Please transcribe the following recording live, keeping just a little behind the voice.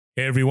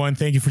Hey everyone,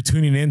 thank you for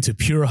tuning in to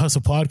Pure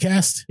Hustle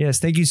Podcast. Yes,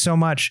 thank you so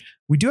much.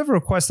 We do have a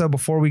request though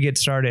before we get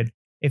started.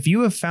 If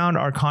you have found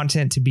our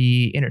content to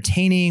be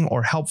entertaining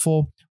or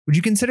helpful, would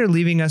you consider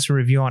leaving us a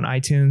review on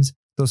iTunes?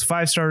 Those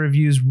 5-star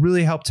reviews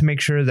really help to make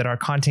sure that our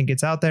content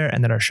gets out there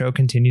and that our show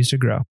continues to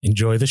grow.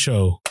 Enjoy the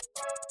show.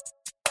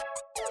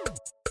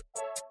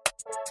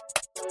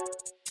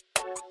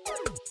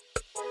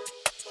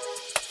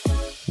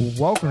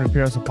 Welcome to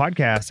Pure Hustle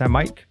Podcast. I'm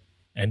Mike.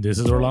 And this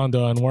is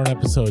Orlando, and we're on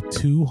episode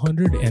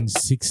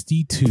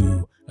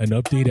 262, an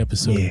update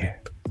episode. Yeah.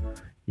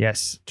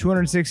 Yes,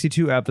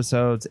 262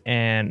 episodes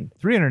and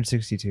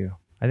 362.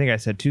 I think I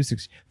said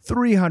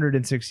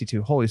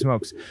 362. Holy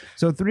smokes.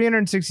 So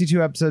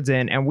 362 episodes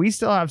in, and we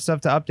still have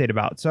stuff to update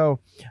about. So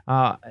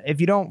if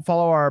you don't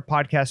follow our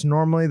podcast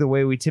normally, the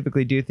way we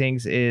typically do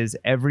things is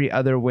every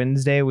other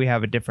Wednesday, we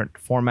have a different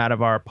format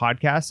of our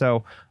podcast.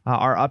 So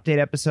our update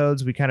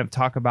episodes, we kind of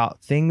talk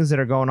about things that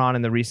are going on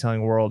in the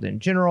reselling world in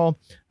general,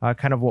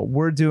 kind of what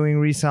we're doing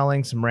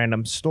reselling, some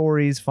random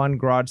stories, fun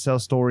garage sale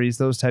stories,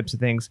 those types of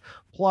things.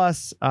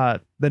 Plus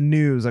the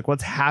news, like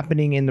what's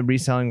happening in the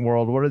reselling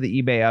world. What are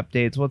the eBay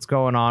updates? What's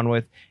going on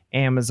with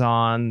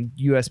Amazon,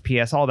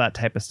 USPS, all that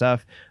type of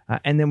stuff.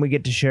 And then we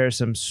get to share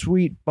some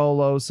sweet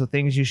bolos. So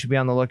things you should be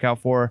on the lookout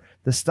for,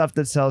 the stuff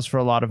that sells for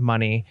a lot of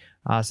money.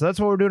 So that's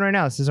what we're doing right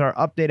now. This is our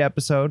update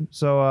episode.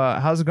 So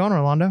how's it going,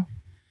 Orlando?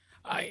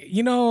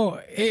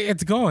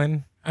 It's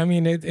going. I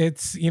mean,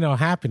 it's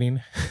happening.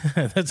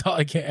 That's all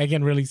I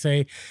can really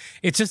say.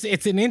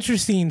 It's an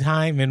interesting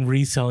time in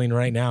reselling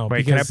right now.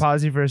 Wait, can I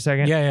pause you for a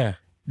second? Yeah.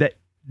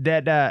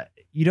 That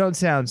you don't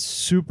sound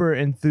super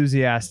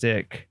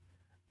enthusiastic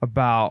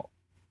about.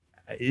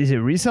 Is it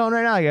reselling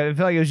right now? Like, I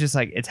feel like it was just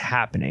like it's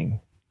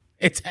happening.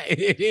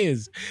 It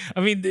is.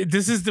 I mean,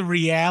 this is the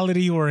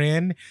reality we're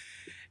in.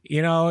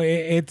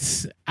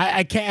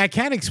 I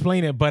can't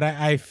explain it, but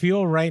I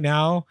feel right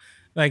now.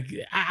 Like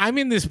I'm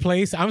in this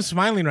place, I'm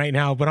smiling right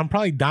now, but I'm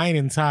probably dying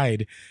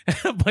inside.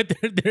 But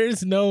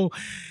there's no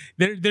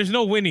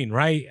winning,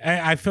 right?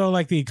 I feel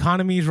like the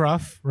economy is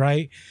rough,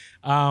 right?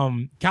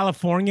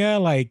 California,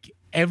 like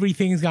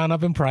everything's gone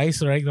up in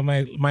price, right?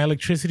 My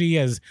electricity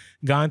has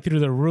gone through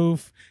the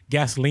roof.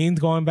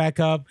 Gasoline's going back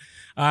up.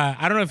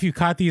 I don't know if you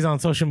caught these on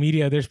social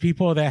media. There's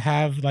people that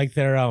have like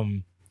their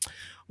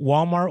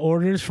Walmart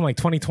orders from like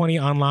 2020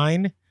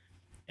 online,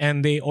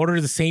 and they order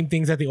the same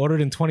things that they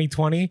ordered in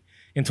 2020.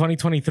 In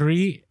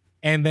 2023,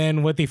 and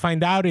then what they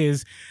find out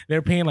is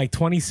they're paying like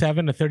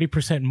 27 to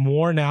 30%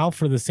 more now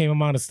for the same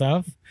amount of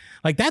stuff.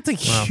 Like that's a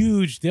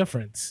huge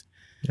difference.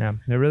 Yeah,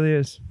 it really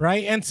is.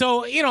 Right, and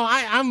so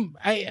I'm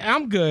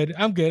good.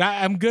 I'm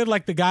good.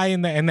 Like the guy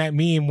in that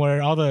meme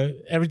where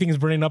everything is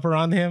burning up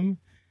around him,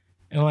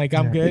 and like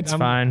I'm good. It's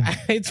fine.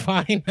 It's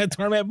fine. That's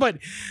where I'm at.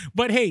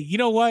 But hey, you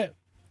know what?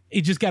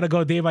 You just got to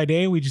go day by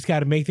day. We just got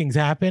to make things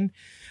happen.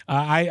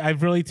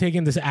 I've really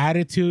taken this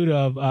attitude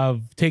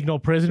of take no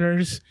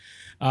prisoners.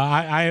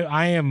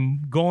 I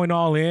am going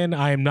all in.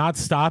 I am not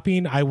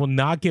stopping. I will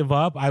not give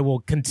up. I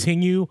will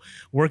continue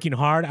working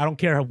hard. I don't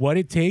care what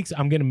it takes.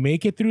 I'm going to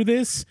make it through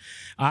this.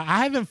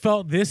 I haven't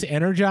felt this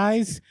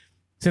energized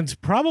since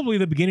probably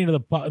the beginning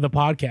of the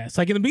podcast.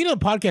 Like in the beginning of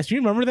the podcast, do you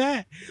remember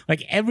that?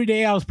 Like every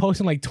day I was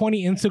posting like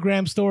 20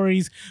 Instagram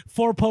stories,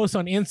 4 posts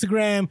on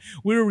Instagram.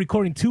 We were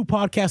recording 2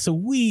 podcasts a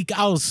week.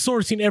 I was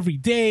sourcing every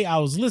day. I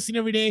was listening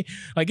every day.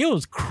 Like it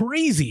was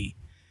crazy.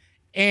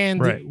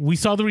 And we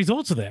saw the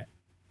results of that.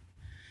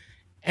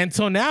 And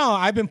so now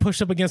I've been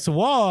pushed up against the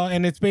wall,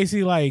 and it's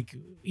basically like,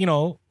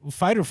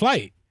 fight or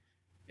flight.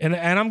 And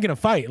I'm going to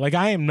fight. Like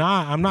I'm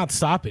not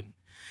stopping.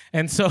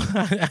 And so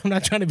I'm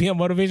not trying to be a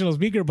motivational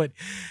speaker, but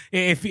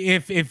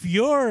if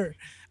you're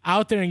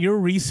out there and you're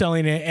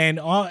reselling it and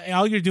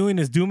all you're doing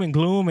is doom and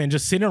gloom and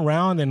just sitting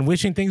around and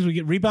wishing things would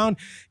get rebound,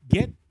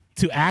 get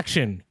to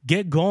action,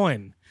 get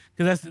going.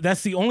 Because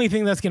that's the only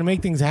thing that's going to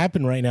make things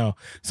happen right now.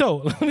 So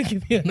let me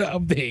give you an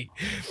update.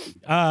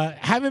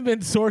 Haven't been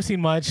sourcing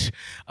much.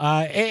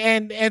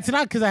 And it's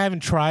not because I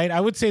haven't tried.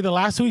 I would say the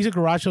last 2 weeks of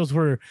garage sales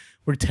were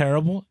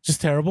terrible, just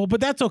terrible, but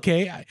that's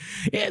okay.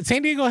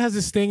 San Diego has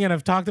this thing, and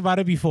I've talked about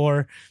it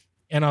before,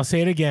 and I'll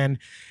say it again.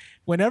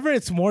 Whenever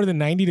it's more than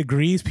 90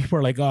 degrees, people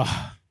are like,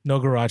 oh, no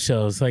garage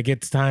sales. Like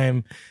it's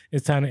time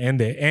to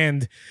end it.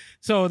 And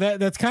so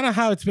that's kind of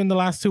how it's been the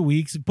last 2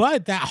 weeks.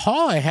 But that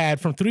haul I had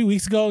from 3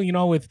 weeks ago,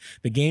 with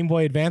the Game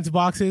Boy Advance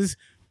boxes,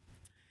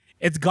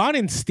 it's gone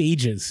in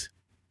stages.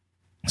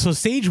 So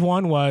stage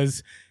 1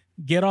 was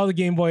get all the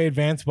Game Boy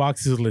Advance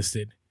boxes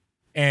listed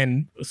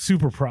and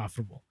super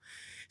profitable.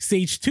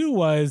 Stage 2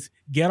 was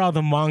get all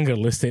the manga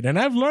listed. And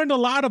I've learned a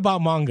lot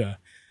about manga.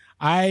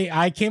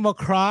 I came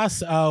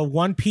across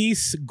One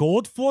Piece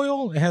gold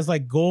foil. It has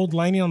like gold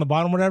lining on the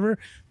bottom, whatever.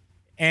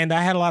 And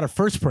I had a lot of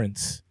first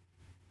prints.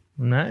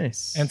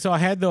 Nice. And so I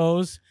had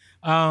those.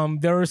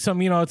 There were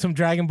some, some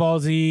Dragon Ball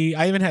Z.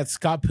 I even had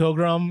Scott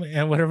Pilgrim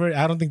and whatever.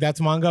 I don't think that's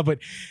manga, but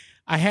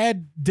I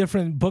had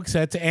different book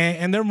sets,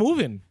 and they're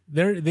moving.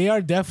 They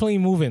are definitely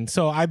moving.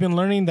 So I've been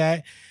learning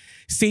that.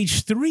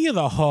 Stage 3 of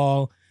the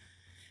haul,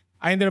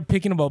 I ended up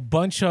picking up a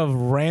bunch of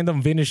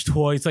random vintage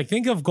toys. Like,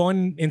 think of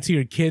going into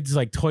your kid's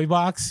like toy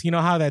box. You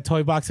know how that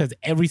toy box has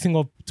every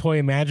single toy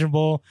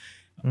imaginable,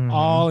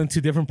 all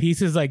into different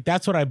pieces. Like,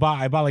 that's what I bought.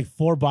 I bought like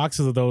 4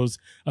 boxes of those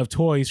of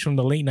toys from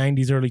the late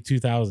 90s, early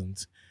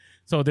 2000s.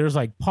 So there's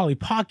like Polly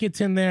Pockets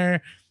in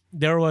there.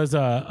 There was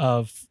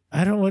a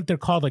I don't know what they're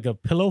called, like a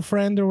Pillow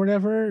Friend or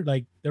whatever.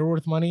 Like, they're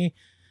worth money.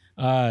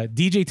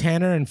 DJ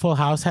Tanner and Full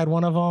House had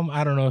one of them.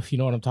 I don't know if you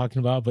know what I'm talking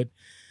about, but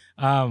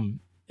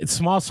it's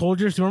Small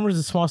Soldiers. Remember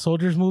the Small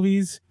Soldiers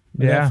movies?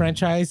 That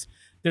franchise.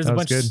 There's a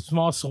bunch of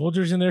small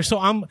soldiers in there.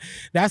 So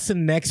that's the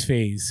next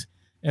phase.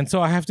 And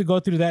so I have to go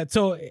through that.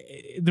 So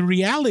the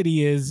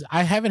reality is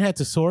I haven't had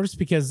to source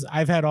because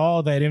I've had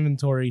all that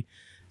inventory.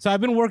 So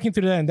I've been working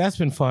through that, and that's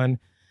been fun.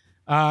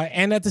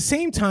 And at the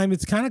same time,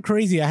 it's kind of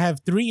crazy. I have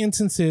 3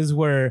 instances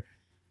where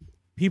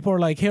people are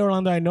like, hey,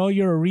 Orlando, I know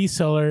you're a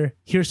reseller.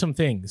 Here's some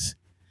things.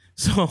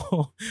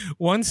 So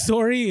one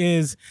story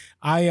is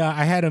I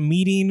had a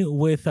meeting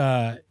with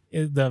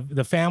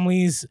the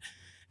families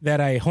that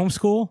I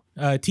homeschool,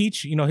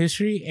 teach,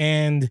 history.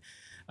 And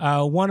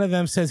one of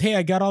them says, hey,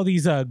 I got all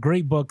these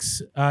great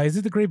books. Is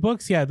it the great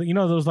books? Yeah.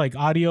 Those like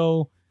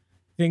audio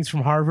things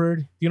from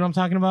Harvard. You know what I'm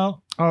talking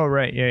about? Oh,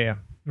 right. Yeah.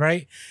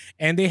 Right.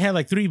 And they had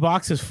like 3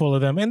 boxes full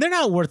of them. And they're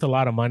not worth a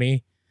lot of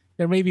money.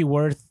 They're maybe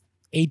worth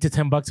 $8 to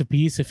 $10 a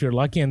piece if you're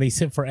lucky, and they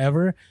sit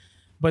forever.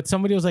 But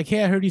somebody was like,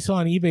 hey, I heard you saw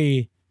on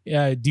eBay.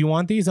 Do you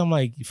want these? I'm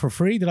like, for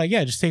free? They're like,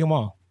 yeah, just take them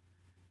all.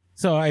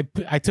 So I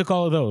took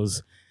all of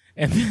those.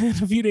 And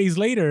then a few days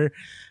later,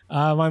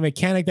 my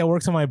mechanic that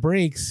works on my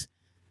brakes,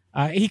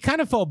 he kind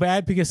of felt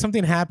bad because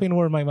something happened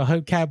where my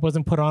hubcap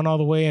wasn't put on all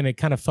the way and it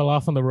kind of fell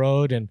off on the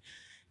road.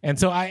 And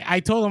so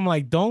I told him,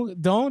 like, don't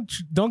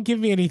give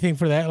me anything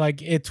for that.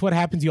 Like, it's what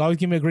happens. You always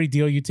give me a great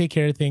deal. You take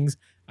care of things.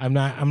 I'm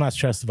not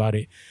stressed about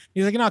it.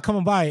 He's like, no, come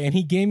and buy. And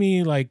he gave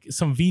me like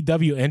some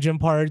VW engine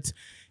parts.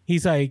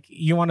 He's like,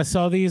 you want to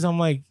sell these? I'm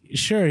like,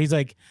 sure. He's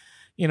like,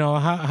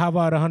 how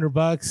about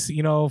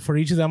 $100, for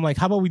each of them? I'm like,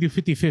 how about we do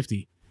 50-50?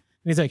 And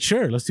he's like,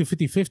 sure, let's do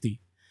 50-50.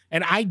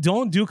 And I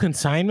don't do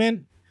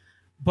consignment,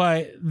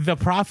 but the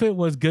profit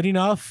was good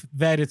enough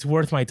that it's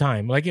worth my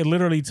time. Like, it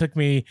literally took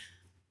me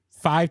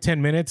 5-10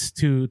 minutes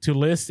to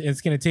list.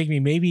 It's going to take me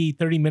maybe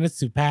 30 minutes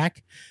to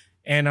pack.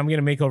 And I'm going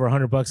to make over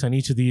 $100 on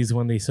each of these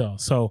when they sell.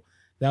 So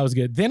that was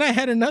good. Then I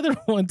had another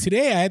one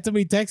today. I had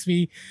somebody text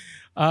me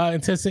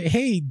and say,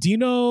 hey, do you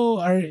know,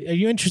 are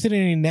you interested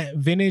in any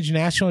vintage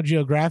National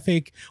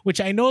Geographic?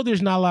 Which I know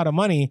there's not a lot of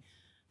money,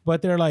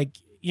 but they're like,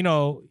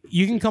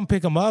 you can come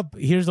pick them up.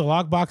 Here's the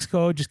lockbox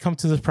code. Just come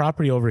to this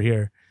property over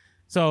here.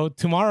 So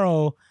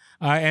tomorrow,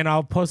 and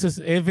I'll post this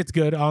if it's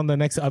good on the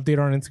next update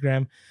on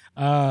Instagram.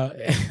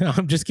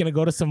 I'm just going to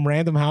go to some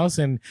random house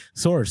and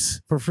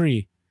source for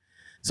free.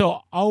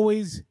 So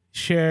always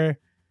share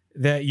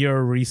that you're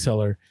a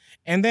reseller.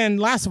 And then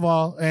last of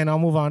all, and I'll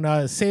move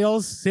on,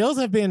 sales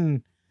have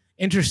been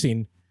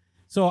interesting.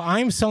 So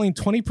I'm selling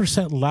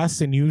 20% less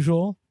than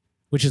usual,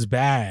 which is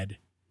bad,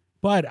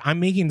 but I'm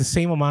making the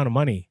same amount of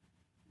money.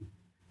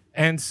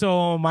 And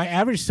so my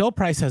average sale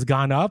price has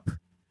gone up,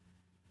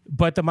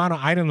 but the amount of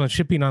items I'm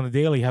shipping on the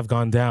daily have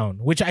gone down,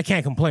 which I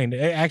can't complain.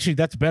 Actually,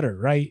 that's better,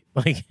 right?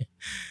 Like,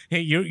 hey,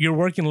 you're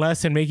working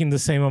less and making the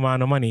same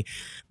amount of money.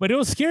 But it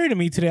was scary to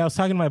me today. I was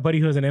talking to my buddy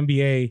who has an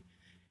MBA,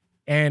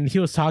 and he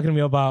was talking to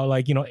me about,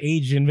 like,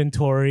 aged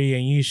inventory,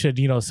 and you should,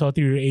 sell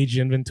through your aged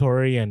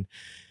inventory, and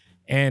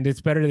it's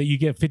better that you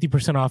get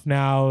 50% off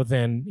now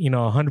than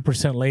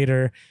 100%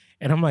 later.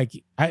 And I'm like,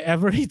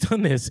 I've already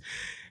done this.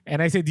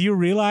 And I said, do you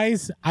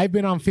realize I've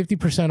been on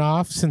 50%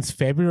 off since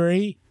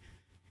February?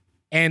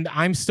 And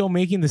I'm still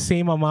making the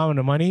same amount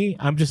of money.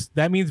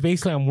 That means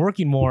basically I'm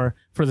working more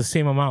for the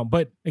same amount.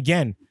 But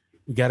again,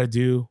 we got to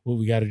do what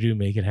we got to do,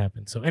 make it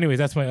happen. So anyways,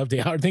 that's my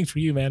update. How are things for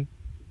you, man?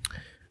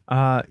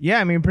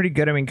 Yeah, I mean, pretty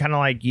good. I mean, kind of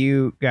like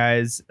you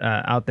guys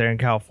out there in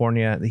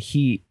California, the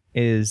heat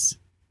is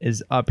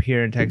up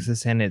here in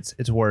Texas, and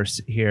it's worse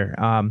here.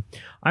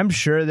 I'm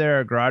sure there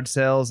are garage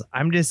sales.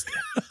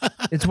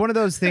 It's one of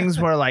those things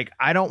where, like,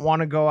 I don't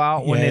want to go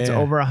out when it's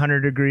over 100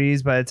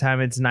 degrees by the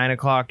time it's 9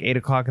 o'clock, 8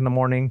 o'clock in the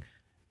morning.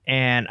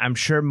 And I'm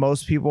sure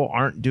most people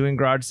aren't doing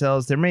garage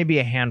sales. There may be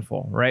a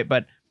handful, right?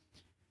 But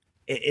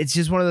it's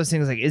just one of those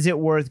things, like, is it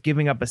worth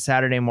giving up a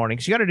Saturday morning?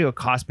 Because you got to do a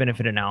cost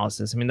benefit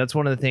analysis. I mean, that's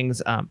one of the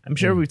things, I'm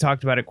sure we've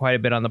talked about it quite a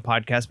bit on the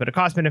podcast, but a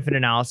cost benefit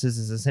analysis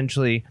is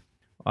essentially,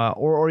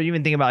 or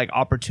even think about like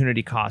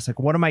opportunity cost. Like,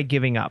 what am I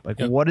giving up?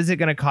 Like, what is it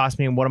going to cost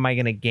me and what am I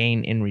going to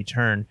gain in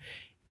return?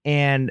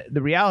 And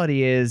the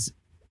reality is,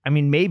 I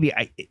mean, maybe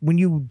when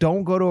you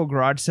don't go to a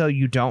garage sale,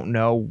 you don't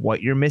know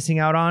what you're missing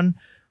out on,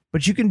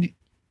 but you can,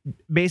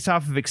 based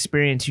off of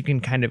experience, you can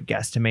kind of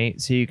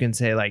guesstimate. So you can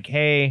say, like,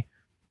 hey,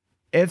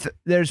 if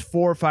there's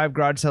 4 or 5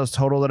 garage sales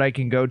total that I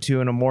can go to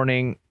in a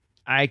morning,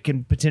 I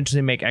can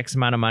potentially make X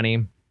amount of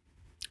money,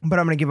 but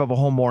I'm going to give up a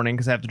whole morning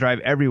because I have to drive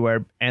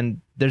everywhere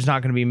and there's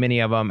not going to be many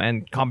of them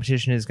and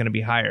competition is going to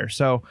be higher.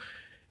 So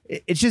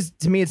it's just,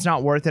 to me, it's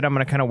not worth it. I'm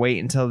going to kind of wait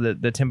until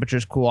the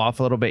temperatures cool off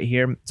a little bit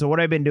here. So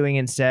what I've been doing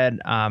instead,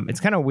 it's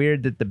kind of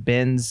weird that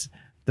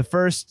the the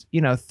first,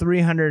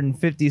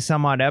 350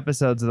 some odd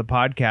episodes of the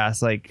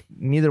podcast, like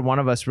neither one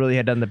of us really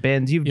had done the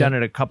bins. You've done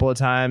it a couple of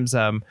times.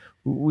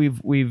 We've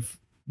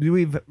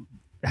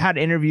had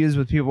interviews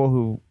with people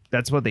who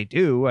that's what they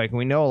do. Like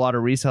we know a lot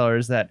of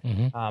resellers that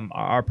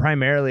are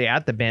primarily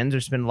at the bins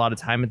or spend a lot of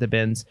time at the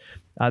bins.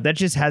 That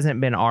just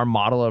hasn't been our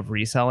model of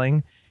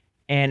reselling.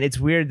 And it's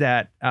weird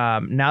that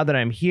now that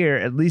I'm here,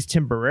 at least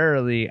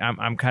temporarily,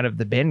 I'm kind of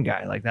the bin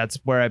guy. Like that's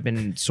where I've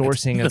been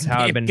sourcing. That's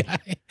how I've been.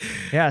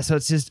 Yeah. So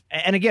it's just,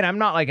 and again, I'm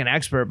not like an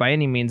expert by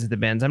any means at the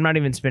bins. I'm not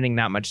even spending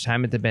that much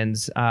time at the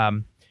bins.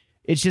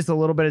 It's just a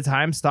little bit of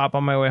time, stop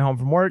on my way home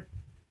from work,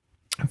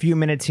 a few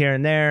minutes here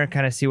and there,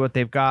 kind of see what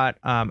they've got.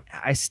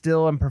 I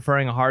still am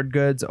preferring hard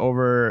goods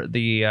over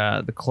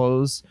the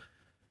clothes,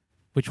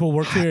 which will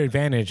work to your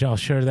advantage. I'll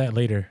share that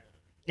later.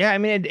 Yeah, I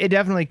mean, it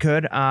definitely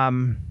could.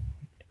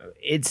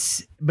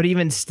 But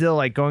even still,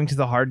 like going to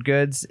the hard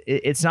goods,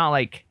 it's not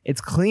like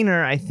it's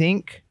cleaner, I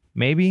think,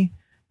 maybe,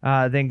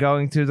 than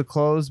going through the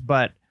clothes,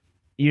 but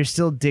you're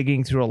still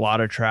digging through a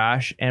lot of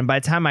trash. And by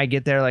the time I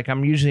get there, like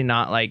I'm usually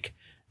not like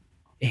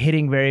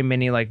hitting very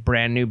many like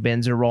brand new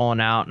bins are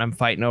rolling out and I'm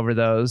fighting over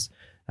those.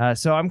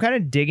 So I'm kind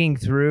of digging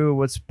through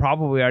what's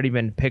probably already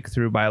been picked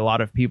through by a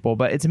lot of people,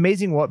 but it's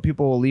amazing what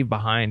people will leave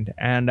behind.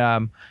 And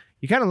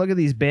you kind of look at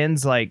these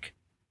bins like,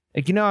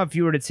 if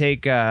you were to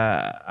take,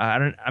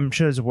 I'm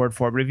sure there's a word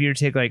for it, but if you were to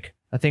take like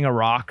a thing of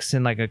rocks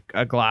and like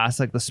a glass,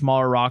 like the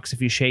smaller rocks,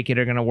 if you shake it,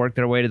 are going to work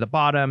their way to the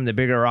bottom. The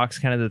bigger rocks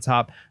kind of the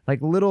top, like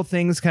little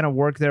things kind of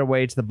work their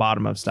way to the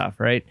bottom of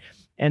stuff. Right.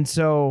 And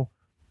so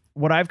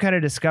what I've kind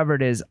of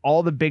discovered is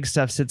all the big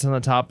stuff sits on the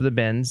top of the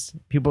bins.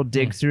 People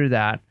dig through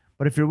that.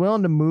 But if you're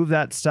willing to move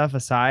that stuff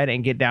aside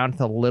and get down to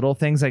the little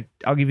things, like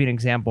I'll give you an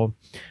example.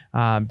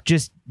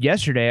 Just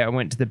yesterday, I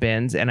went to the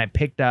bins and I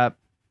picked up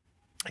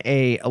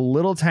a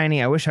little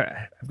tiny, I wish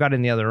I've got it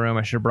in the other room.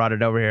 I should have brought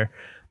it over here.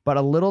 But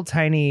a little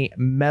tiny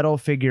metal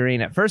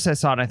figurine. At first I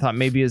saw it and I thought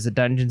maybe it was a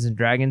Dungeons and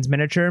Dragons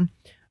miniature.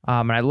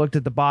 And I looked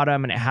at the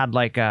bottom and it had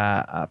like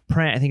a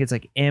print. I think it's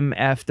like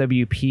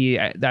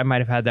MFWP. I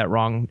might have had that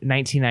wrong.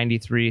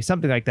 1993,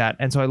 something like that.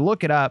 And so I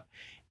look it up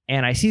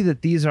and I see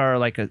that these are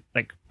like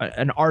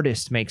an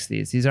artist makes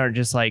these. These aren't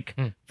just like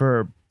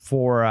for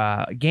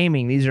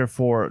gaming. These are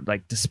for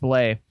like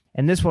display.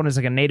 And this one is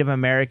like a Native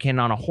American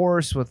on a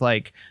horse with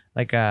like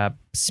a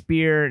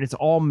spear, and it's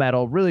all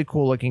metal, really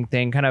cool looking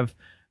thing. Kind of,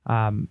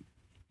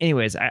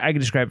 anyways, I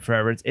could describe it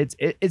forever.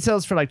 It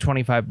sells for like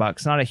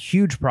 $25, not a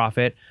huge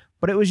profit,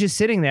 but it was just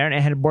sitting there and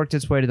it had worked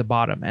its way to the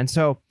bottom. And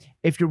so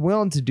if you're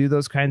willing to do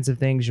those kinds of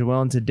things, you're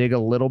willing to dig a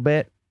little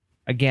bit.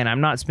 Again,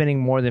 I'm not spending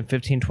more than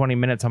 15, 20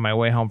 minutes on my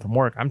way home from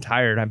work. I'm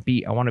tired. I'm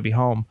beat. I want to be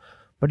home.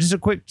 But just a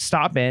quick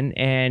stop in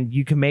and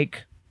you can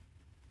make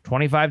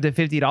 $25 to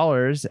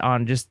 $50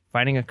 on just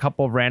finding a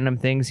couple of random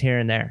things here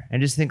and there.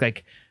 And just think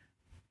like,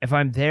 if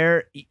I'm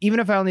there,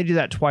 even if I only do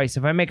that twice,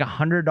 if I make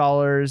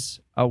 $100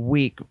 a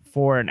week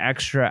for an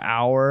extra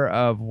hour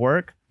of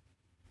work,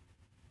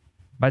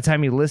 by the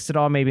time you list it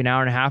all, maybe an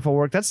hour and a half of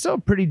work, that's still a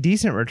pretty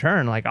decent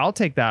return. Like I'll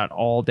take that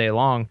all day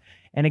long.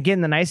 And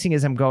again, the nice thing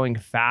is I'm going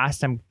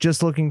fast. I'm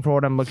just looking for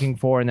what I'm looking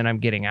for, and then I'm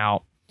getting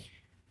out.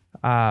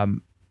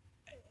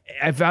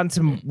 I found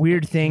some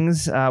weird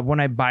things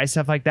when I buy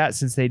stuff like that,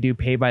 since they do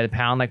pay by the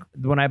pound. Like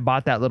when I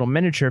bought that little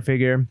miniature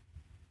figure,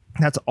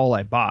 that's all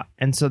I bought.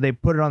 And so they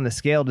put it on the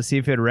scale to see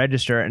if it would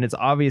register, and it's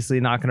obviously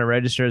not going to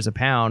register as a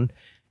pound.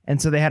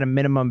 And so they had a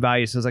minimum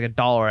value. So it was like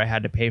 $1 I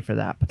had to pay for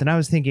that. But then I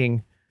was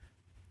thinking,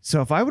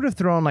 so if I would have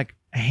thrown like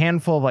a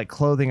handful of like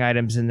clothing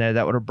items in there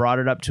that would have brought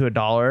it up to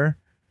 $1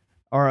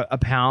 or a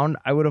pound,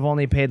 I would have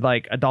only paid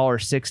like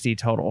 $1.60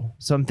 total.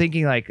 So I'm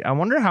thinking like, I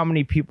wonder how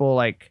many people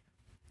like,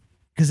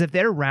 because if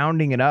they're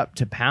rounding it up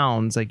to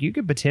pounds, like you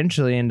could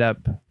potentially end up,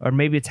 or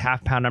maybe it's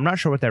half pound. I'm not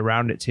sure what they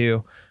round it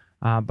to.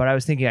 But I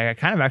was thinking I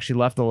kind of actually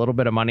left a little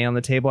bit of money on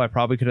the table. I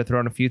probably could have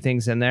thrown a few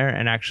things in there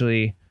and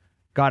actually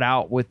got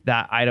out with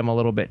that item a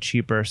little bit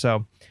cheaper.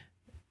 So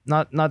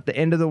not the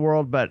end of the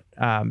world, but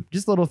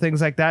just little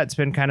things like that. It's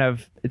been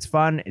it's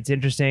fun. It's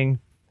interesting.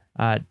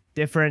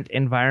 Different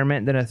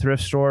environment than a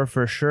thrift store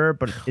for sure,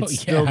 but it's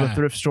still the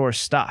thrift store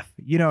stuff.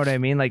 You know what I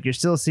mean? Like you're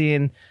still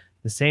seeing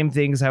the same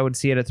things I would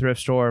see at a thrift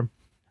store.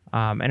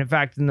 And in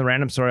fact, in the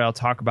random story, I'll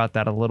talk about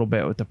that a little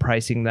bit with the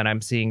pricing that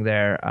I'm seeing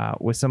there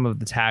with some of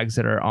the tags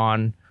that are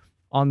on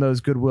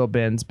those Goodwill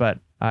bins. But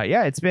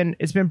yeah, it's been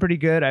pretty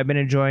good. I've been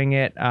enjoying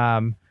it.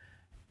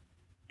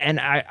 And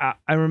I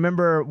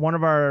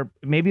remember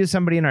maybe it was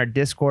somebody in our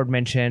Discord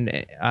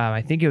mentioned,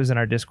 I think it was in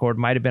our Discord,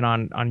 might have been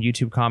on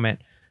YouTube comment,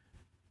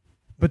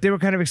 but they were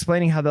kind of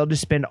explaining how they'll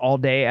just spend all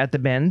day at the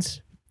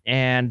bins.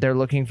 And they're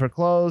looking for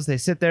clothes. They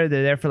sit there.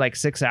 They're there for like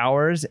 6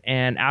 hours.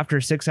 And after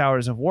 6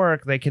 hours of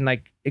work, they can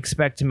like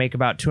expect to make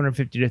about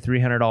 $250 to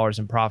 $300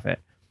 in profit.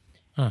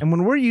 Huh. And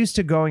when we're used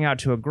to going out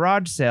to a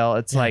garage sale,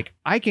 it's like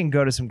I can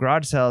go to some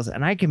garage sales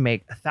and I can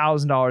make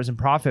 $1,000 in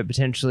profit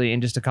potentially in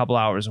just a couple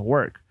hours of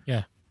work.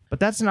 Yeah. But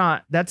that's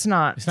not something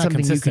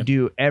consistent. You could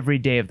do every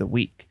day of the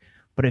week.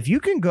 But if you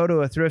can go to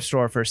a thrift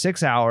store for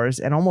 6 hours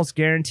and almost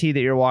guarantee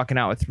that you're walking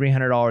out with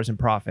 $300 in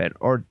profit,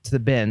 or to the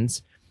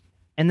bins,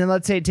 And then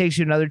let's say it takes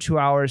you another 2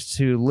 hours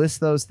to list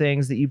those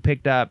things that you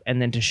picked up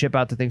and then to ship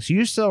out the things. So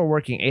you still are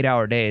working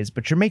 8-hour days,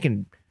 but you're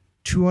making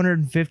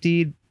 $250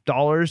 to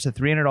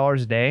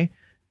 $300 a day.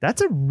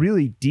 That's a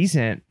really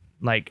decent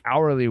like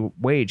hourly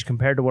wage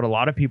compared to what a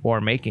lot of people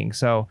are making.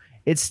 So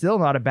it's still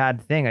not a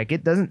bad thing. Like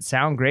it doesn't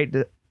sound great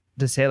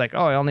to say like,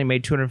 oh, I only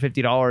made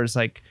 $250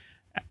 like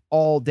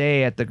all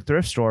day at the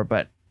thrift store,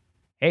 but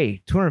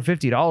hey,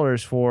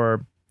 $250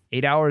 for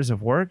 8 hours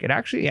of work,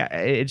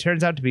 it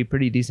turns out to be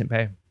pretty decent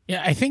pay.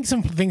 Yeah, I think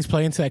some things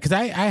play into that because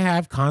I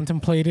have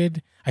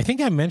contemplated. I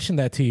think I mentioned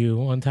that to you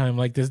one time,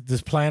 like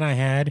this plan I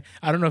had.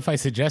 I don't know if I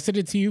suggested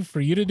it to you for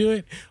you to do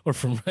it or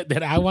from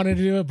that I wanted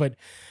to do it, but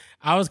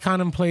I was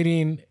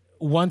contemplating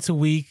once a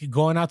week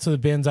going out to the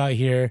bins out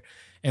here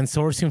and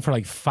sourcing for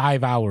like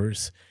 5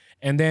 hours,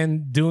 and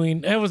then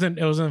doing it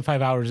wasn't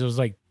 5 hours, it was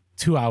like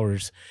 2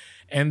 hours,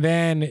 and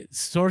then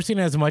sourcing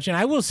as much. And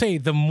I will say,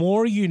 the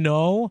more you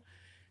know,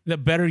 the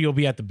better you'll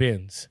be at the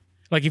bins.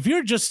 Like if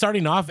you're just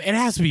starting off, it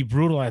has to be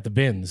brutal at the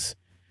bins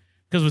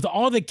because with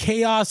all the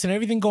chaos and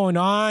everything going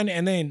on,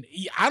 and then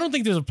I don't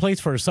think there's a place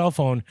for a cell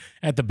phone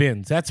at the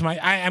bins. That's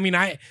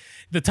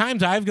the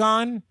times I've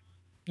gone,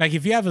 like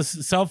if you have a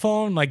cell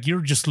phone, like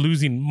you're just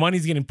losing,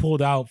 money's getting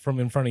pulled out from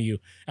in front of you.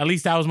 At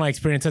least that was my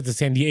experience at the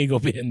San Diego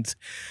bins.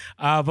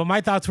 But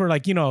my thoughts were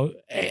like,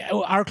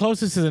 our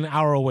closest is an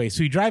hour away.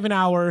 So you drive an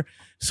hour,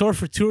 source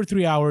for 2 or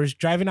 3 hours,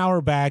 drive an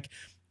hour back,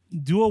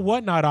 do a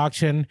whatnot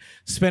auction,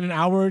 spend an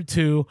hour or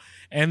two,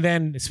 and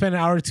then spend an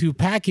hour or two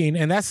packing.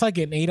 And that's like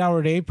an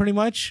 8-hour day pretty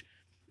much.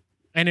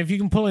 And if you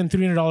can pull in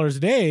 $300 a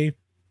day,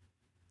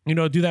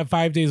 do that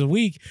 5 days a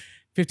week,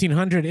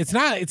 $1,500.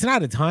 It's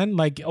not a ton.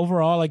 Like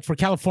overall, like for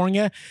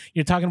California,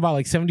 you're talking about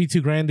like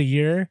 $72,000 a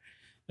year.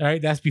 All right.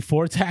 That's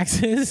before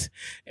taxes.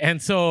 And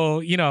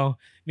so,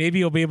 maybe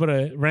you'll be able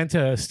to rent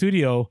a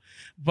studio,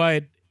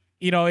 but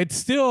it's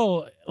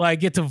still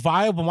like, it's a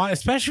viable model,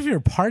 especially if you're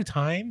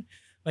part-time.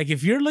 Like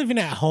if you're living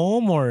at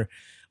home or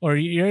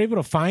you're able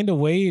to find a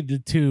way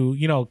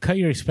to cut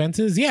your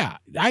expenses. Yeah,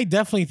 I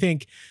definitely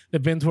think the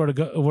bins are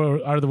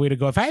the way to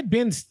go. If I had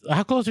bins,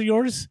 how close are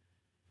yours?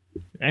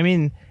 I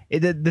mean,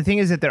 the thing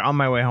is that they're on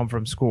my way home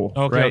from school.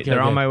 Okay, right? okay, they're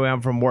okay. on my way home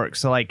from work.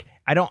 So like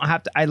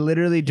I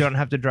literally don't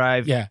have to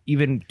drive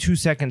even 2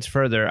 seconds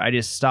further. I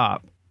just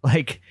stop.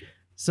 Like,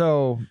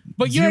 so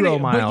but 0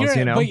 miles,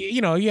 But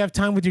you have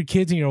time with your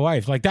kids and your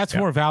wife. Like that's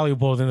more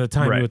valuable than the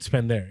time you would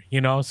spend there,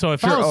 So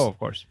if of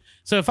course.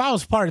 So if I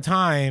was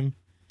part-time,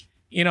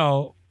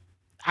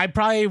 I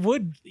probably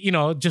would,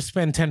 just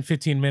spend 10,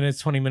 15 minutes,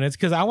 20 minutes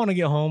because I want to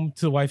get home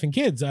to the wife and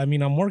kids. I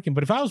mean, I'm working.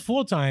 But if I was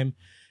full-time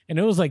and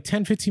it was like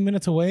 10, 15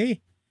 minutes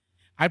away,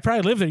 I'd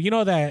probably live there. You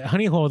know that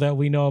honey hole that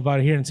we know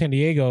about here in San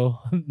Diego?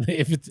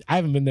 I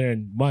haven't been there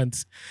in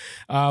months.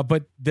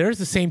 But there's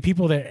the same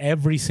people there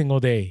every single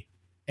day,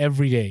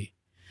 every day,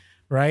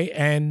 right?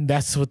 And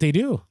that's what they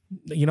do.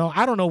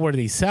 I don't know where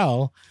they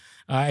sell.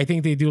 I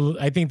think they do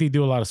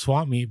a lot of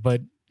swap meet,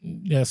 but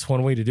that's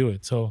one way to do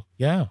it. So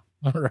yeah,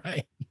 all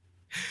right.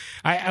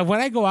 I when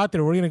I go out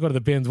there, we're gonna go to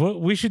the bins.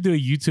 We should do a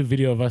YouTube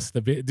video of us.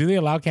 Do they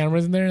allow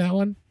cameras in there? That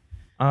one?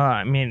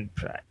 I mean,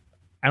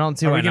 I don't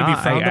see why not. Are we gonna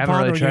be frowned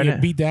upon? Or gonna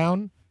get beat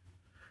down?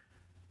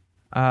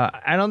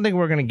 I don't think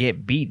we're gonna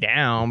get beat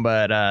down,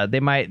 but they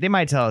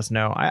might tell us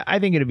no. I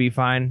think it'd be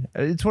fine.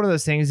 It's one of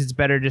those things. It's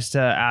better just to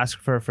ask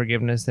for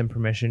forgiveness than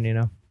permission.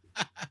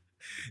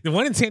 The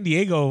one in San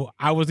Diego,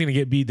 I was gonna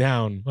get beat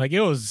down. Like it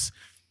was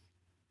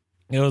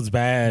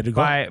bad.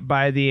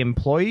 By the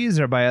employees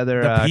or by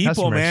other the people,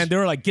 customers? Man. They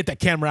were like, get that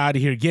camera out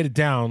of here, get it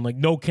down. Like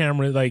no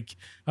camera. Like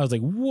I was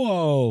like,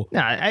 whoa.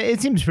 Nah, it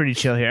seems pretty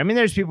chill here. I mean,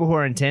 there's people who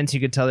are intense. You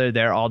could tell they're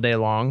there all day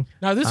long.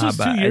 Now this was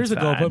 2 years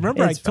ago, but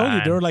remember I told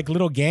you there were like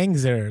little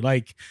gangs there,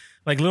 like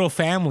little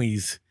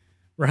families,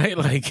 right?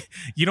 Like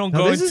you don't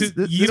go into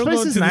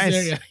this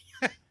area.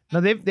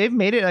 No, they've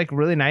made it like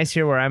really nice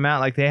here where I'm at.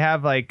 Like they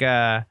have like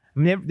they've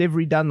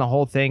redone the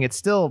whole thing. It's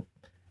still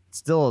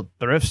a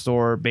thrift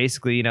store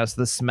basically, so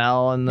the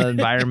smell and the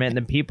environment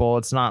and the people,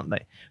 it's not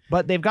like,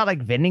 but they've got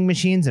like vending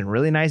machines and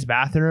really nice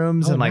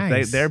bathrooms and like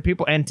nice. There are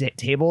people and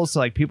tables. So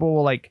like people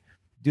will like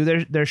do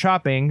their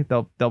shopping.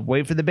 They'll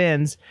wait for the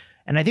bins.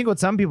 And I think what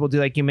some people do,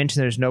 like you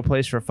mentioned, there's no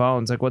place for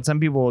phones. Like what some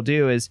people will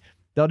do is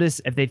they'll just,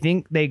 if they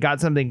think they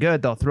got something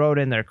good, they'll throw it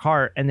in their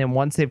cart. And then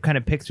once they've kind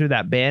of picked through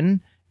that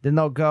bin, then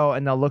they'll go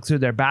and they'll look through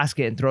their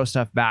basket and throw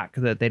stuff back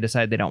that they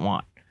decide they don't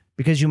want.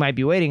 Because you might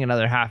be waiting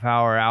another half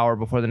hour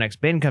before the next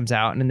bin comes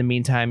out. And in the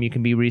meantime, you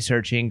can be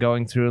researching,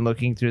 going through and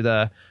looking through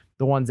the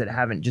ones that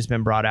haven't just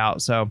been brought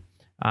out. So,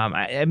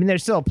 I mean,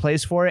 there's still a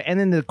place for it. And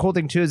then the cool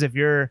thing too is if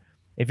you're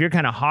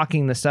kind of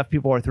hawking the stuff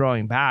people are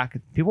throwing back,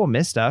 people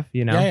miss stuff,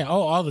 Yeah.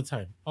 Oh, all the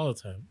time.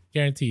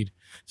 Guaranteed.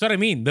 So what I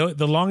mean,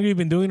 the longer you've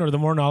been doing or the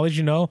more knowledge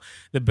you know,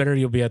 the better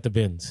you'll be at the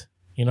bins,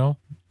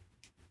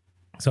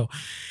 So,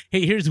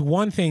 hey, here's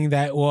one thing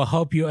that will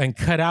help you and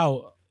cut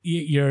out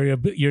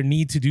your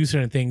need to do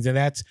certain things, and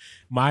that's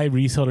my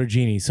reseller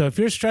genie. So if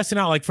you're stressing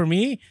out, like for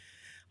me,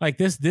 like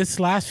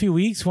this last few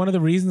weeks, one of the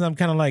reasons I'm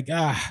kind of like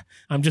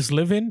I'm just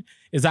living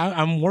is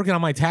I'm working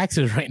on my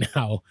taxes right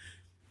now,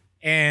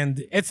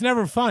 and it's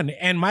never fun.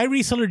 And My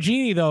Reseller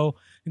Genie, though,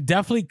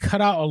 definitely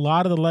cut out a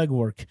lot of the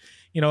legwork.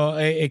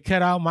 It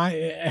cut out my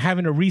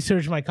having to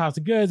research my cost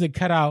of goods. It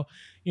cut out,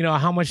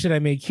 how much did I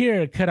make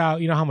here? It cut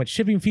out, how much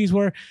shipping fees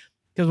were.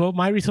 Because what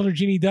My Reseller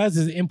Genie does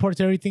is it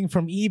imports everything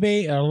from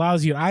eBay. It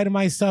allows you to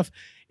itemize stuff.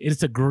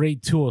 It's a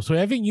great tool. So if you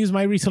haven't used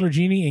My Reseller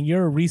Genie and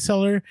you're a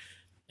reseller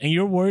and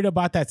you're worried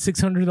about that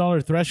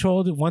 $600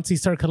 threshold once you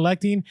start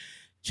collecting,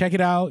 check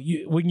it out.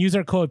 We can use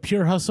our code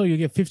Pure Hustle. You'll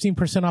get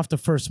 15% off the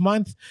first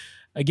month.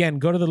 Again,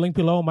 go to the link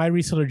below, My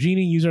Reseller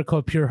Genie, use our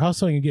code Pure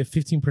Hustle, and you get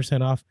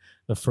 15% off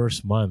the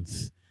first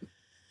month.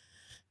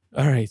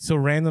 All right, so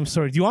random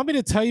story. Do you want me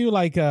to tell you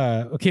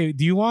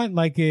do you want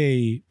like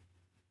a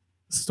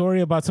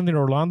story about something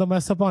Orlando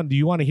messed up on? Do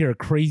you want to hear a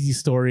crazy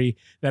story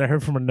that I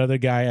heard from another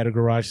guy at a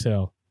garage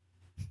sale?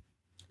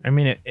 I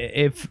mean,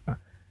 if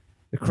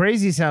the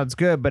crazy sounds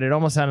good, but it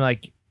almost sounded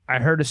like I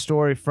heard a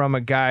story from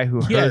a guy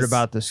who heard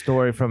about the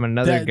story from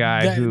another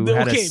guy who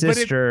had a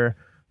sister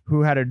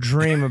who had a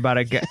dream about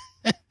a guy.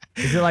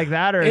 Is it like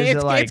that, or is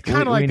it like it's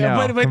kind of like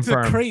that? But it's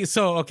a crazy.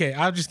 So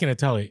I'm just gonna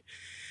tell you.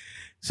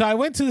 So I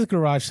went to this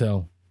garage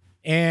sale,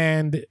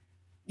 and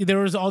there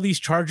was all these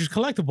Chargers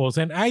collectibles,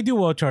 and I do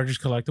well Chargers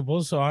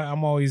collectibles, so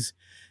I'm always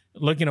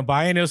looking to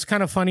buy. And it was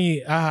kind of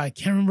funny. I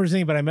can't remember his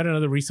name, but I met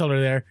another reseller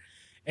there,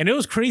 and it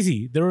was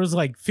crazy. There was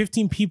like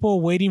 15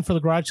 people waiting for the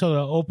garage sale to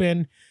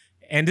open,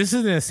 and this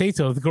is in the States,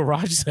 so the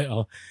garage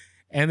sale,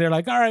 and they're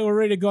like, "All right, we're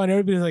ready to go," and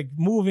everybody's like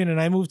moving, and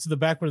I moved to the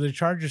back where the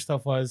Charger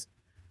stuff was.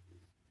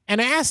 And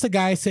I asked the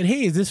guy, I said,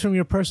 "Hey, is this from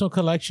your personal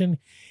collection?"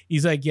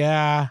 He's like,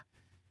 "Yeah."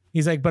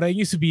 He's like, "But I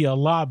used to be a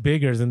lot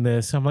bigger than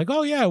this." I'm like,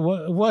 "Oh, yeah.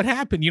 What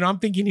happened?" I'm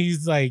thinking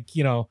he's like,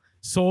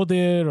 sold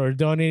it or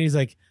donated. He's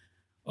like,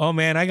 "Oh,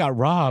 man, I got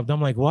robbed."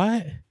 I'm like,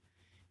 "What?"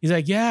 He's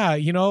like, "Yeah,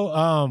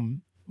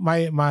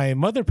 my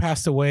mother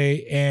passed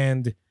away,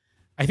 and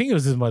I think it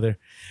was his mother.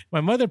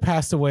 My mother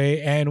passed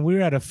away, and we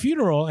were at a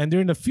funeral. And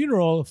during the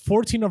funeral,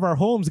 14 of our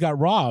homes got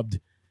robbed.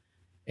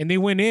 And they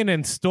went in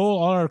and stole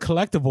all our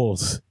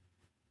collectibles."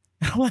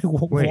 I'm like,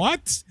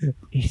 what?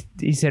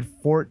 He said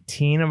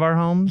 14 of our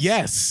homes?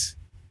 Yes.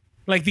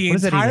 Like the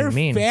entire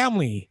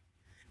family,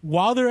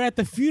 while they're at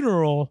the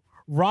funeral,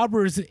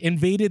 robbers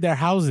invaded their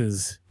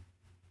houses.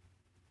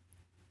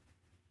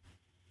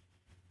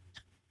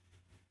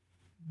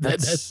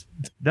 That's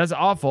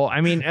awful.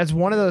 I mean, it's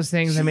one of those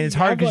things. I mean, it's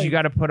hard because you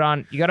got to put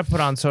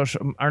on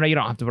social, or no, you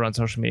don't have to put on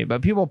social media,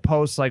 but people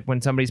post like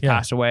when somebody's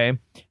passed away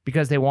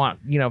because they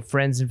want,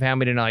 friends and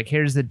family to know, like,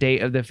 here's the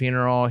date of the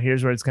funeral.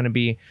 Here's where it's going to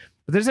be.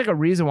 But there's like a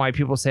reason why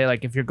people say,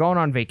 like, if you're going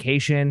on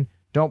vacation,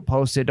 don't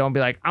post it. Don't be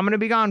like, I'm going to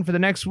be gone for the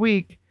next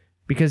week,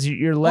 because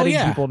you're letting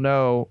people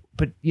know.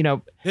 But,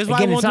 this is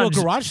why I won't do a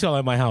garage sale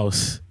at my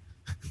house.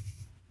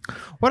 Well,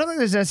 I don't think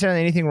there's necessarily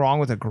anything wrong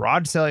with a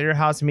garage sale at your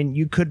house. I mean,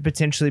 you could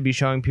potentially be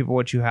showing people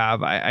what you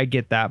have. I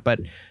get that. But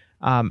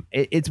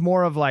it's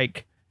more of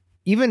like,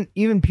 even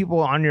people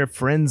on your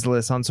friends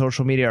list on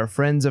social media are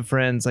friends of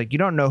friends. Like, you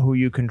don't know who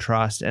you can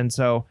trust. And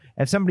so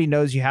if somebody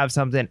knows you have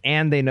something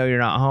and they know you're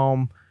not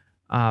home,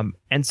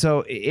 and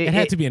so it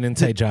had to be an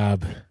inside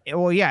job.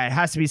 Well, yeah, it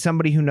has to be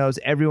somebody who knows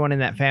everyone in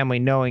that family,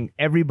 knowing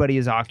everybody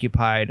is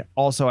occupied.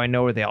 Also, I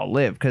know where they all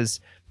live, because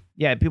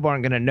people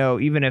aren't going to know,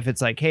 even if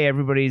it's like, hey,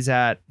 everybody's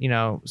at,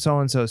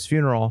 so-and-so's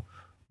funeral.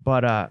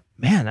 But,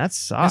 man, that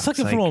sucks. That's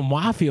like from a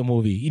mafia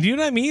movie. Do you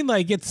know what I mean?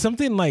 Like, it's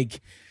something like,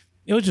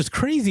 it was just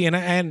crazy.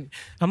 And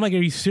I'm like, are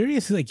you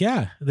serious? He's like,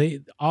 yeah, they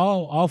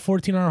all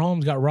 14 of our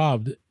homes got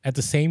robbed at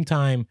the same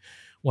time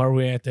while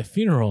we were at the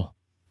funeral.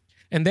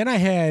 And then I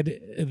had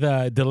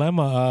the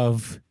dilemma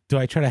of, do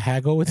I try to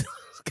haggle with this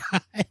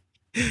guy?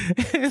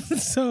 And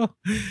so,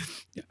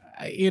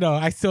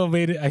 I still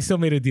made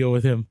a deal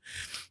with him.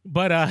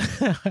 But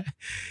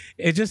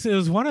it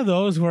was one of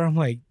those where I'm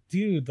like,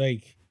 dude,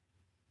 like,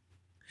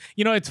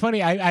 it's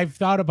funny. I've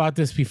thought about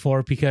this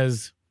before,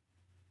 because,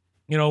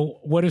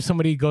 what if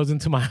somebody goes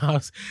into my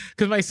house?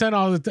 Because my son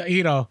all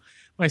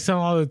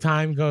the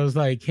time goes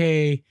like,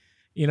 hey,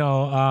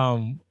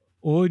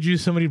 would you,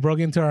 somebody broke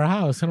into our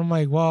house? And I'm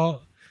like,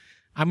 well,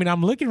 I mean,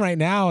 I'm looking right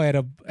now at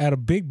a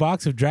big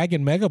box of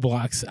Dragon Mega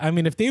Blocks. I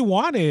mean, if they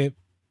want it,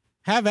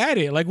 have at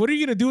it. Like, what are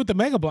you going to do with the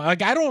Mega Block?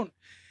 Like, I don't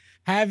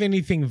have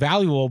anything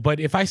valuable, but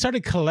if I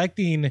started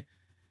collecting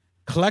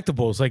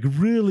collectibles, like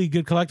really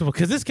good collectibles,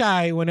 because this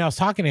guy, when I was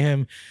talking to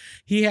him,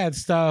 he had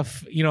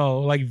stuff,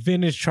 like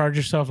vintage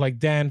Charger stuff, like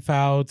Dan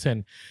Fouts,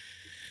 and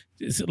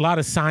a lot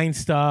of signed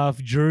stuff,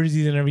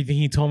 jerseys and everything.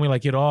 He told me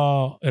like it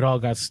all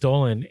got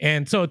stolen.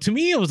 And so to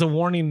me, it was a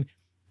warning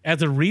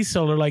as a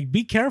reseller, like,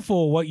 be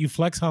careful what you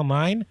flex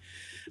online.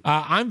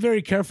 I'm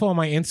very careful on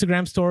my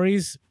Instagram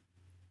stories.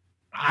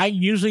 I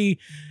usually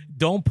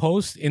don't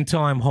post until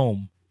I'm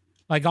home.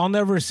 Like, I'll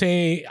never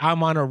say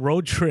I'm on a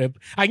road trip.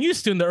 I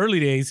used to in the early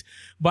days,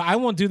 but I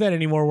won't do that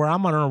anymore, where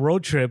I'm on a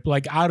road trip,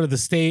 like out of the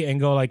state, and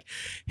go like,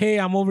 hey,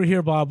 I'm over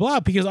here, blah, blah,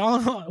 because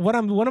what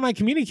am I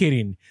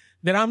communicating?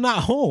 That I'm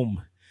not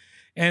home.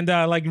 And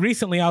like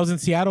recently I was in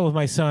Seattle with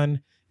my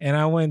son, and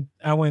I went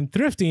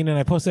thrifting, and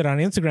I posted it on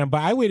Instagram,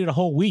 but I waited a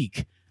whole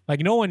week. Like,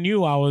 no one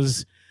knew I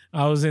was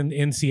I was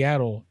in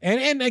Seattle.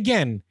 And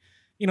again,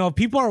 you know,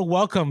 people are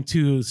welcome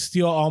to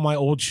steal all my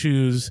old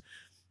shoes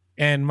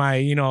and my,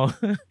 you know,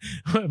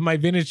 my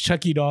vintage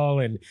Chucky doll.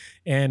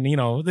 And you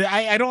know,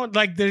 I don't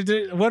like,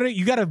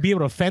 you got to be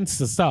able to fence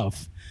the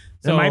stuff.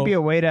 So, it might be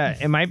a way to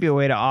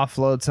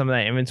offload some of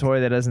that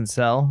inventory that doesn't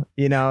sell.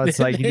 You know, it's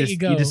like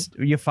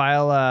you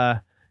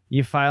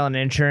file an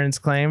insurance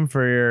claim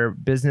for your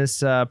business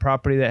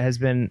property that has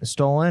been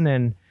stolen,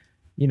 and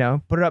you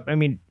know, put it up. I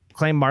mean,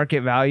 claim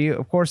market value.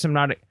 Of course, I'm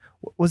not.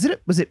 Was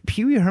it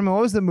Pee Wee Herman?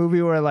 What was the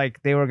movie where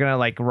like they were gonna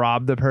like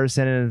rob the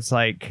person, and it's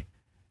like,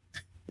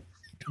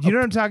 you know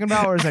what I'm talking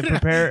about? Or is like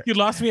prepare? You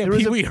lost me at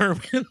Pee Wee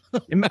Herman.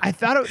 I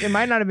thought it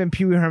might not have been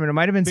Pee Wee Herman. It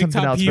might have been Big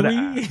something else.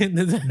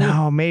 But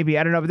no, maybe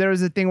I don't know. But there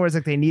was a thing where it's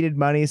like they needed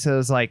money, so it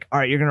was like, all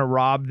right, you're gonna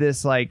rob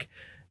this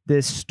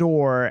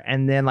store,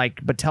 and then like,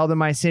 but tell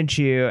them I sent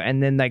you,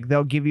 and then like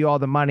they'll give you all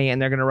the money,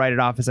 and they're gonna write it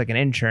off as like an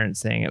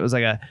insurance thing. It was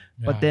like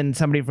but then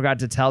somebody forgot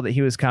to tell that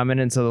he was coming,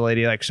 and so the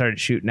lady like started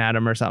shooting at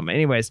him or something.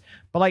 Anyways,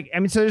 but like, I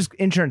mean, so there's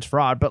insurance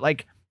fraud, but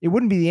like it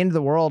wouldn't be the end of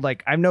the world.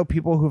 Like I know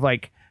people who've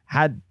like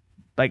had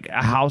like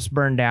a house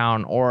burned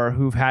down or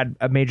who've had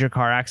a major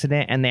car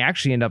accident, and they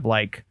actually end up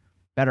like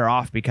better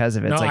off because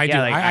of it. No, it's like, I do.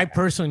 Like, I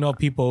personally know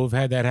people who've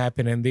had that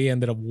happen, and they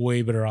ended up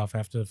way better off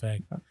after the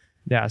fact.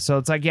 Yeah, so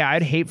it's like, yeah,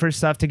 I'd hate for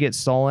stuff to get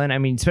stolen. I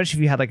mean, especially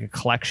if you had like a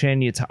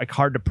collection, it's like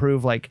hard to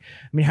prove. Like,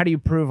 I mean, how do you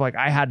prove like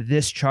I had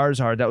this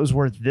Charizard that was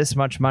worth this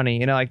much money?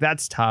 You know, like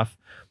that's tough.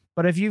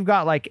 But if you've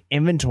got like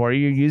inventory,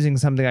 you're using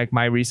something like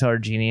My Reseller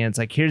Genie, and it's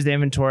like, here's the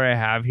inventory I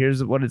have,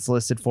 here's what it's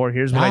listed for,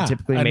 here's what I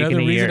typically make in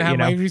a year. Another reason to have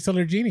My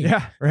Reseller Genie.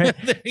 Yeah, right.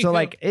 So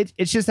like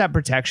it's just that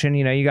protection.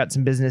 You know, you got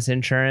some business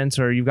insurance,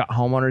 or you've got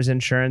homeowners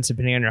insurance,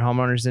 depending on your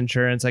homeowners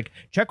insurance. Like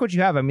check what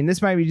you have. I mean,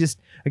 this might be just,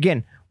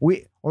 again,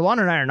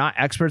 Orlando and I are not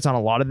experts on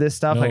a lot of this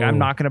stuff. No. Like I'm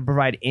not going to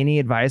provide any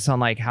advice on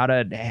like how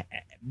to,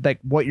 like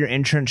what your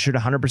insurance should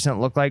 100%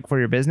 look like for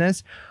your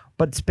business.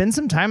 But spend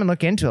some time and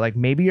look into it. Like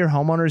maybe your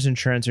homeowner's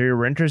insurance or your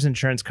renter's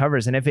insurance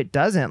covers. And if it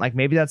doesn't, like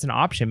maybe that's an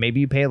option. Maybe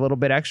you pay a little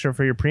bit extra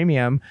for your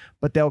premium,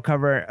 but they'll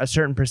cover a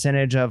certain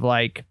percentage of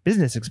like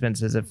business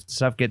expenses if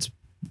stuff gets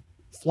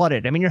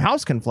flooded. I mean, your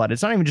house can flood.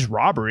 It's not even just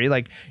robbery.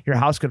 Like your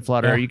house could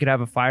flood, or you could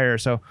have a fire.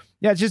 So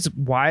yeah, it's just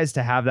wise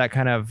to have that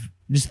kind of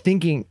just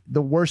thinking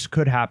the worst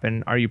could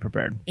happen. Are you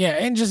prepared? Yeah.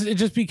 And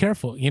just be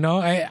careful. You know,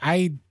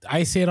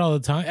 I say it all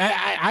the time.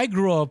 I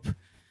grew up,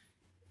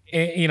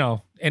 you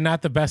know, and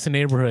not the best of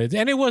neighborhoods.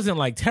 And it wasn't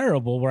like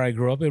terrible where I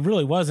grew up. It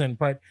really wasn't,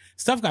 but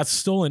stuff got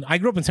stolen. I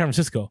grew up in San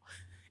Francisco,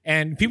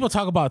 and people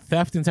talk about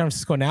theft in San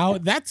Francisco now.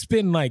 That's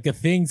been like a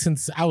thing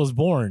since I was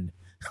born.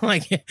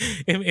 Like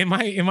in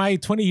my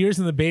 20 years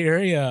in the Bay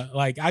Area,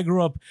 like I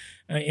grew up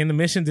in the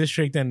Mission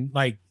District, and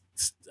like,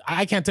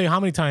 I can't tell you how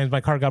many times my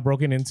car got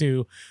broken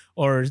into,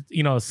 or,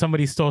 you know,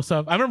 somebody stole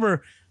stuff. I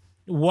remember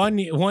one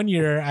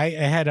year I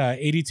had a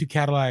 82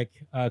 Cadillac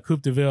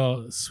Coupe de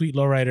Ville, sweet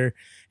lowrider,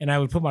 and I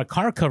would put my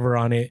car cover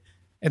on it,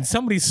 and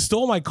somebody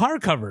stole my car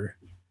cover.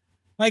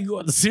 Like,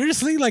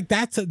 seriously? Like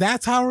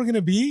that's how we're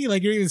gonna be?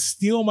 Like, you're gonna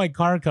steal my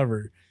car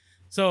cover?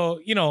 So,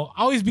 you know,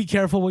 always be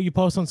careful what you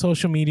post on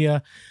social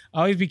media.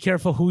 Always be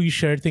careful who you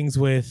share things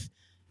with.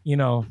 You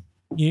know,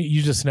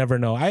 you just never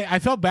know. I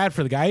felt bad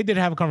for the guy. I did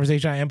have a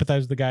conversation. I empathized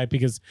with the guy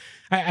because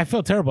I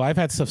felt terrible. I've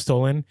had stuff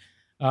stolen.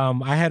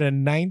 I had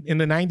in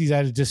the 90s, I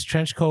had this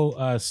trench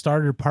coat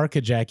starter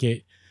parka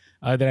jacket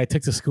that I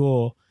took to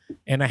school,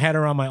 and I had it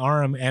around my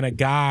arm, and a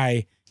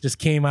guy just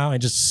came out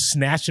and just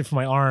snatched it from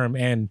my arm.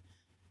 And,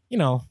 you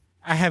know,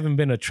 I haven't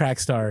been a track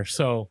star,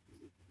 so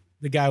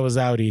the guy was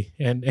outie,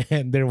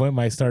 and there went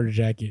my starter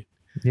jacket.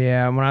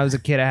 Yeah, when I was a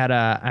kid, I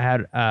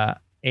had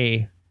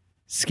a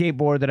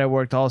skateboard that I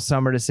worked all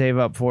summer to save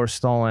up for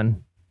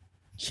stolen.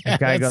 Yeah, the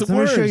guy goes,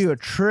 let me show you a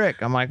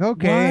trick. I'm like,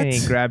 okay. What? And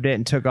he grabbed it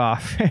and took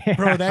off.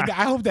 Bro, that guy,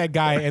 I hope that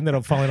guy ended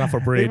up falling off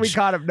a bridge. We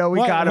caught him. No, we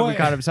caught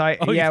him. So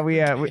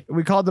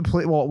we called the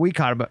police. Well, we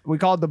caught him. But we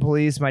called the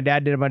police. My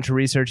dad did a bunch of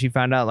research. He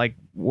found out like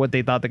what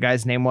they thought the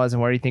guy's name was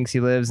and where he thinks he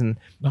lives. And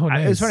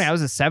nice. It was funny. I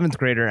was a 7th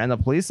grader, and the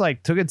police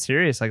like took it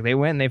serious. Like they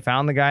went and they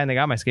found the guy, and they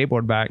got my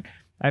skateboard back.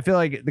 I feel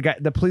like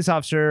the police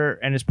officer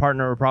and his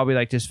partner were probably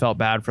like just felt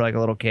bad for like a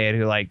little kid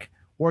who like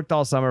worked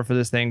all summer for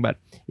this thing. But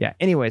yeah,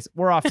 anyways,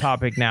 we're off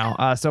topic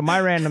now. So my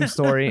random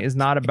story is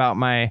not about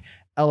my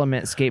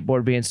Element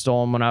skateboard being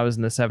stolen when I was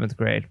in the 7th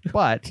grade,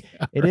 but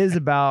it is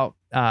about,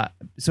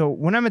 so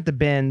when I'm at the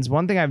bins,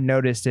 one thing I've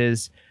noticed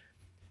is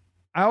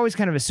I always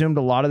kind of assumed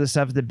a lot of the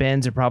stuff at the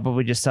bins are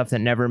probably just stuff that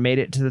never made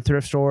it to the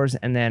thrift stores.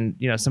 And then,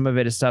 you know, some of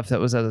it is stuff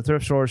that was at the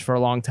thrift stores for a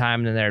long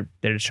time, and then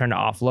they're just trying to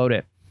offload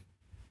it.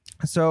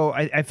 So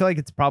I feel like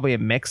it's probably a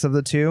mix of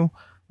the two.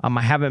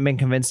 I haven't been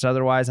convinced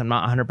otherwise. I'm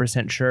not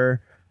 100%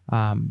 sure.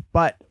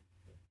 But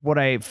what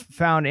I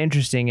found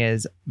interesting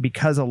is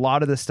because a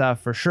lot of the stuff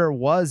for sure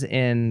was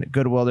in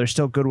Goodwill, there's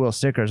still Goodwill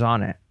stickers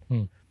on it.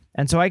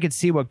 And so I could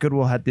see what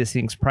Goodwill had these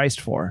things priced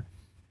for.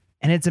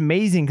 And it's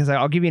amazing because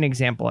I'll give you an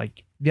example.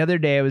 Like the other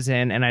day I was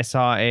in and I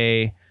saw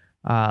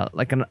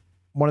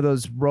one of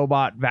those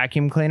robot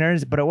vacuum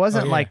cleaners, but it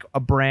wasn't like a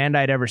brand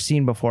I'd ever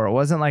seen before. It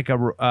wasn't like a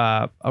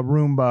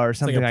Roomba or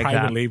something like that.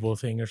 Private label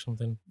thing or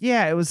something.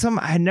 Yeah, it was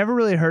I had never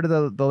really heard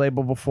of the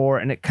label before,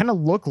 and it kind of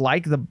looked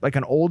like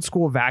an old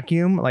school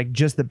vacuum, like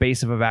just the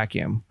base of a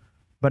vacuum,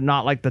 but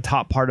not like the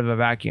top part of a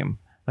vacuum,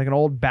 like an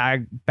old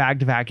bagged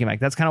vacuum. Like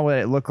that's kind of what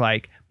it looked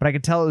like, but I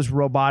could tell it was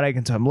robotic,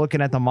 and so I'm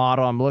looking at the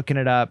model, I'm looking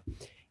it up.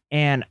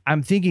 And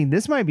I'm thinking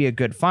this might be a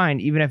good find,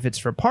 even if it's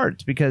for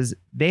parts, because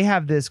they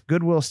have this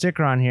Goodwill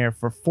sticker on here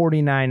for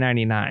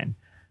 $49.99.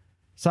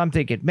 So I'm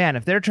thinking, man,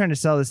 if they're trying to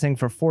sell this thing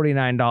for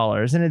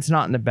 $49 and it's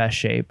not in the best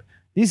shape,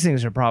 these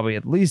things are probably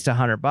at least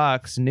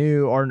 $100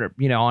 new, or,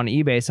 on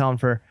eBay selling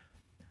for.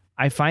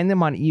 I find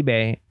them on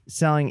eBay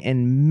selling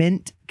in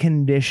mint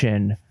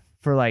condition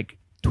for like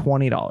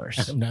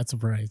 $20. I'm not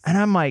surprised. And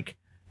I'm like,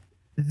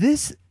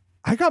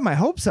 I got my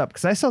hopes up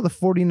because I saw the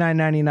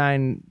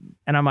 $49.99,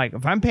 and I'm like,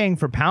 if I'm paying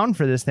for pound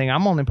for this thing,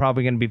 I'm only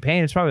probably going to be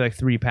paying, it's probably like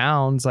 3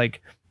 pounds.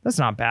 Like, that's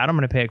not bad. I'm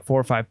going to pay like $4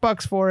 or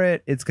 $5 for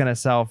it. It's going to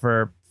sell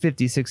for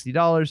 $50,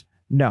 $60.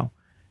 No,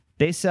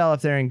 they sell,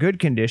 if they're in good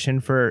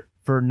condition, for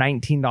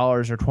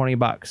 $19 or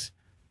 $20.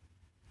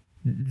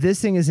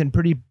 This thing is in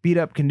pretty beat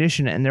up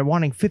condition, and they're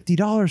wanting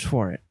 $50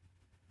 for it.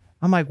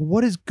 I'm like,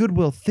 what is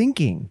Goodwill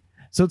thinking?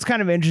 So it's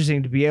kind of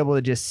interesting to be able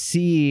to just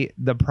see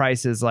the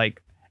prices,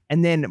 like,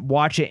 and then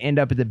watch it end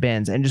up at the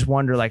bins and just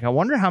wonder, like, I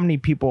wonder how many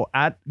people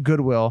at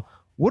Goodwill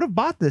would have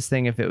bought this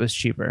thing if it was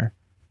cheaper.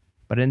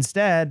 But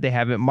instead, they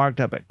have it marked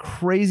up at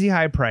crazy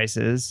high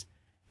prices,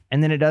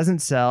 and then it doesn't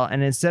sell.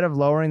 And instead of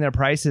lowering their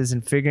prices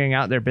and figuring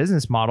out their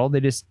business model,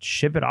 they just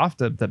ship it off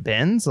the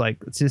bins.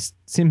 Like, it just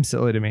seems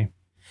silly to me.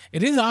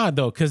 It is odd,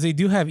 though, because they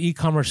do have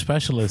e-commerce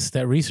specialists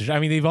that research. I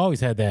mean, they've always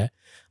had that.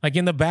 Like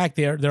in the back,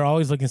 they're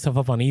always looking stuff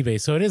up on eBay.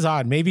 So it is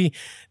odd. Maybe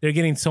they're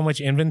getting so much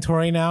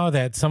inventory now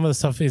that some of the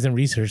stuff isn't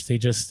researched. They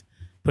just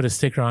put a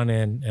sticker on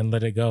it and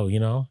let it go,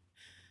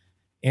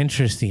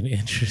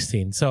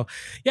 Interesting. So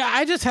yeah,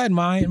 I just had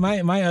my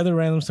other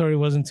random story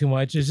wasn't too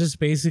much. It's just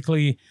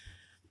basically,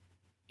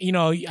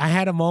 I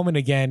had a moment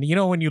again,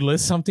 when you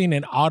list something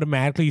and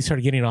automatically you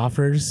start getting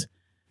offers.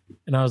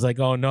 And I was like,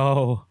 oh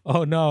no.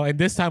 And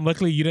this time,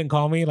 luckily, you didn't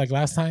call me like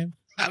last time.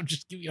 I'm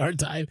just giving you a hard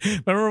time.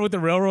 Remember with the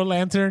railroad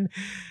lantern?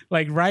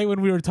 Like right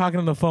when we were talking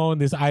on the phone,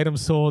 this item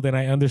sold and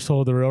I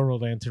undersold the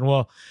railroad lantern.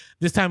 Well,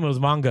 this time it was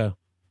manga.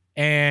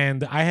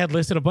 And I had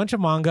listed a bunch of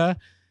manga.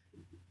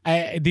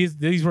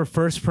 These were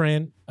first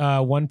print,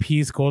 one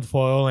piece gold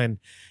foil. And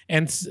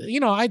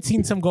I'd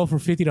seen some go for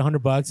 $50 to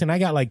 $100, and I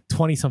got like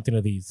 20 something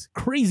of these.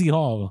 Crazy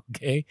haul.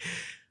 Okay.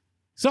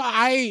 So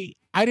I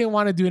didn't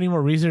want to do any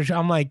more research.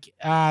 I'm like,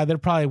 they're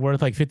probably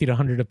worth like $50 to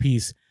 $100 a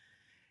piece.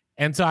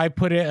 And so I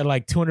put it at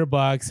like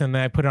 $200, and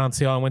then I put it on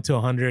sale. I went to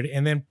 $100,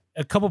 and then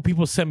a couple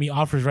people sent me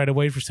offers right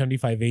away for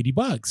 $75,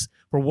 $80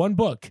 for one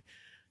book.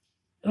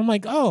 And I'm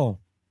like, oh,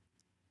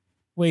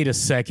 wait a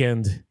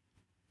second.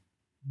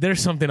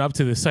 There's something up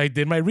to this. So I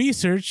did my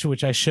research,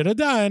 which I should have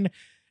done.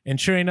 And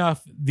sure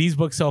enough, these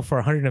books sell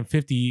for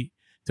 $150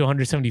 to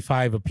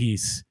 $175 a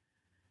piece.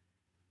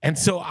 And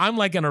so I'm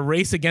like in a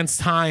race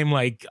against time,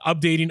 like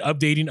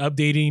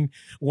updating.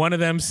 One of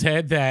them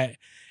said that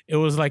it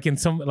was like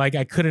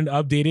I couldn't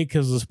update it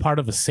because it was part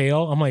of a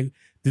sale. I'm like,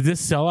 did this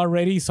sell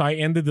already? So I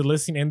ended the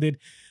listing.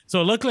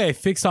 So luckily I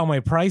fixed all my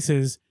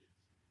prices.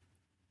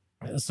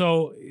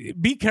 So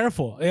be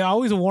careful.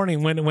 Always a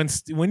warning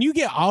when you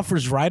get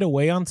offers right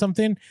away on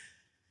something.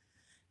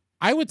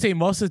 I would say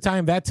most of the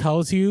time that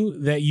tells you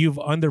that you've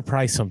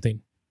underpriced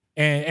something,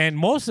 and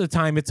most of the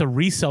time it's a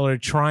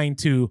reseller trying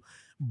to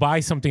buy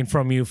something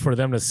from you for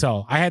them to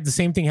sell. I had the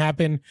same thing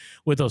happen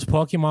with those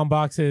Pokemon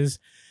boxes.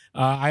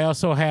 I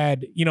also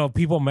had,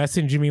 people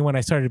messaging me when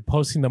I started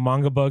posting the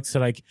manga books.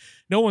 They're like,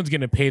 no one's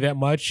going to pay that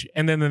much.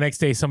 And then the next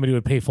day somebody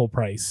would pay full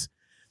price.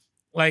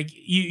 Like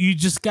you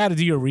just got to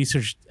do your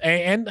research.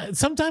 And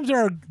sometimes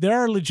there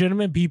are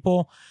legitimate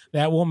people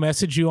that will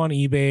message you on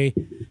eBay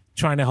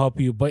trying to help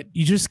you, but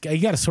you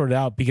got to sort it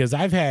out, because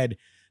I've had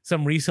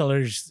some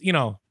resellers,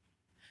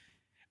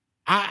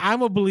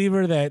 I'm a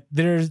believer that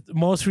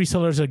most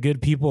resellers are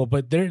good people,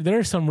 but there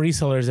are some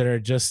resellers that are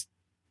just,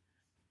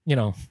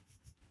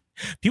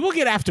 people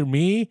get after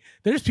me.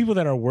 There's people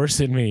that are worse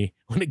than me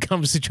when it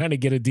comes to trying to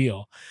get a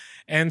deal.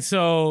 And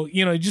so,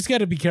 you just got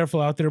to be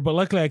careful out there. But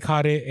luckily I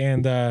caught it.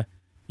 And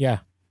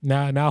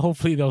now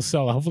hopefully they'll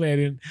sell. Hopefully I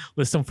didn't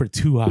list them for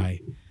too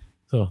high.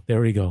 So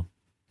there we go.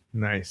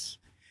 Nice.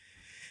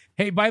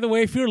 Hey, by the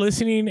way, if you're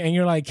listening and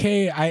you're like,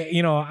 hey,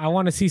 I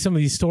want to see some of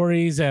these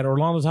stories that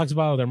Orlando talks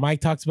about or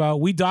Mike talks about,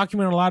 we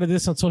document a lot of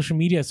this on social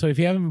media. So if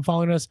you haven't been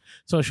following us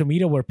on social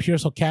media, we're Pure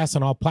Hustle Cast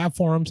on all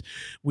platforms.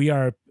 We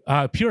are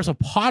Pure Hustle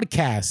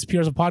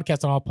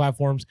Podcast on all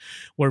platforms.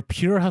 We're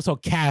Pure Hustle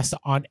Cast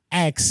on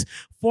X,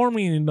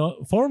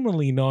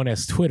 formerly known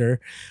as Twitter.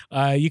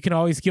 You can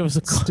always give us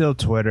a call. Still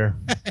Twitter.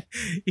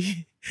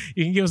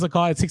 You can give us a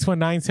call at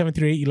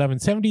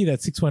 619-738-1170.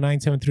 That's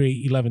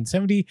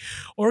 619-738-1170.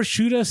 Or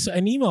shoot us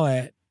an email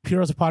at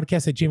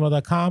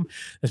purehustlepodcast@gmail.com.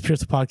 That's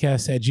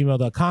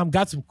purehustlepodcast@gmail.com.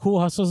 Got some cool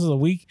hustles of the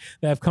week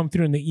that have come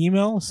through in the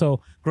email.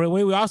 So great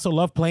way. We also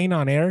love playing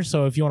on air.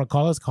 So if you want to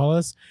call us, call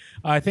us.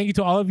 Thank you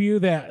to all of you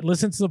that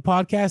listen to the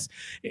podcast.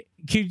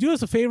 Can you do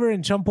us a favor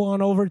and jump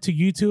on over to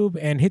YouTube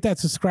and hit that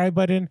subscribe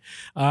button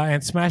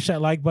and smash that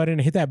like button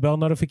and hit that bell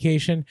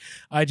notification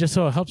just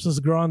so it helps us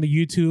grow on the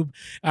YouTube.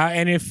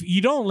 And if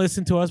you don't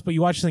listen to us, but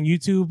you watch us on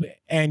YouTube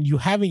and you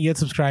haven't yet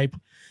subscribed,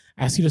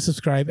 ask you to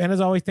subscribe. And as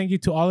always, thank you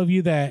to all of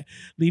you that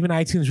leave an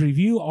iTunes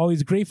review.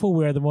 Always grateful.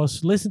 We are the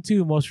most listened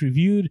to, most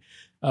reviewed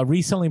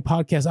reselling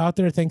podcast out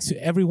there. Thanks to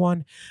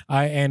everyone.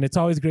 And it's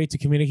always great to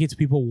communicate to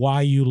people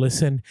why you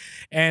listen.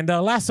 And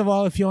last of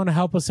all, if you want to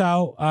help us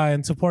out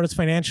and support us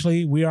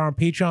financially, we are on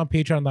Patreon,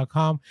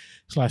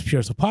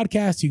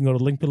 patreon.com/PureHustlePodcast. You can go to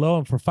the link below.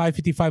 And for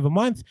 $5.55 a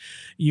month,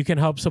 you can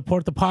help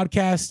support the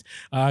podcast.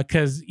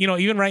 Because,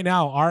 even right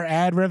now, our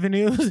ad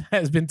revenue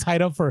has been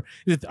tied up for,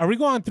 are we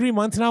going on 3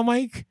 months now,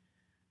 Mike?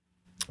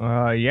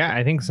 Yeah,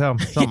 I think so.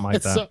 Something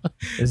like that.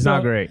 It's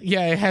not great.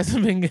 Yeah, it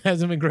hasn't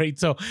been great.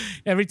 So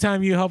every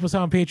time you help us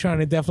out on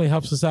Patreon, it definitely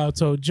helps us out.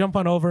 So jump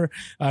on over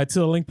to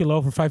the link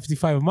below for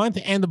 $5.55 a month.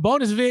 And the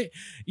bonus of it,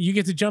 you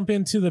get to jump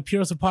into the Pure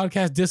Hustle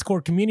Podcast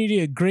Discord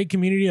community, a great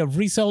community of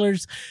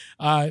resellers.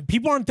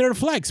 People aren't there to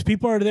flex.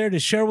 People are there to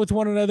share with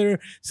one another,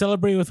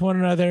 celebrate with one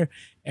another,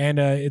 and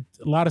a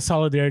lot of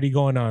solidarity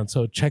going on.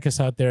 So check us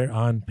out there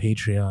on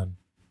Patreon.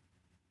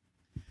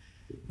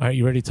 All right,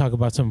 you ready to talk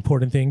about some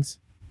important things?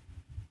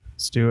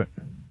 Let's do it.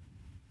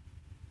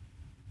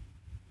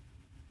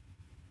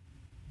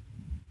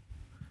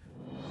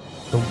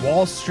 The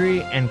Wall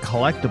Street and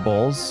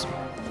collectibles.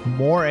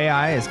 More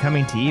AI is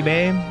coming to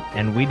eBay,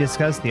 and we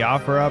discuss the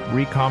OfferUp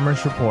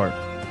Recommerce Report.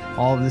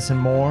 All of this and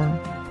more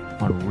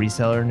on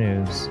Reseller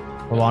News.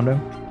 Rolando,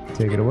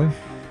 take it away.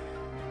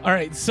 All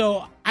right,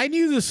 so I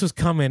knew this was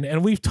coming,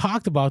 and we've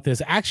talked about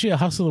this. Actually, a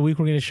hustle of the week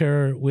we're going to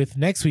share with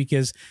next week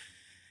is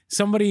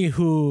somebody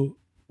who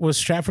was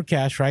strapped for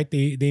cash, right?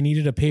 They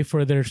needed to pay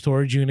for their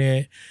storage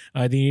unit.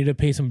 They needed to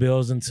pay some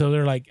bills. And so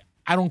they're like,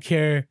 I don't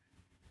care.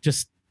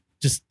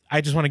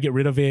 I just want to get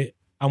rid of it.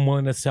 I'm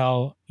willing to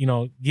sell,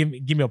 give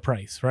me a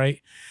price. Right.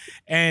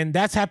 And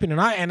that's happening.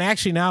 And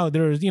actually now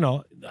there's,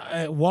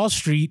 Wall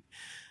Street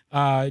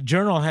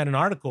Journal had an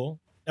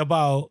article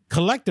about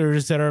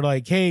collectors that are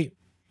like, hey,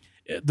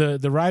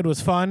 the ride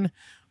was fun,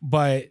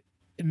 but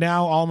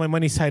now all my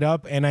money's tied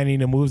up and I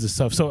need to move the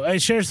stuff. So I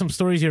share some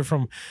stories here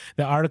from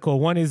the article.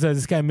 One is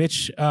this guy,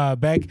 Mitch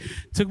Beck,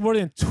 took more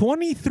than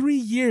 23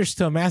 years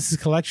to amass his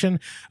collection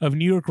of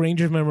New York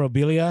Rangers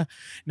memorabilia.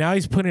 Now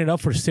he's putting it up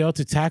for sale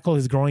to tackle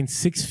his growing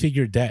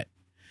 6-figure debt.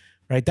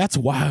 Right? That's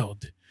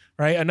wild.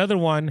 Right? Another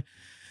one,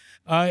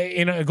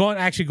 going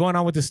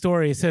on with the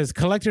story, it says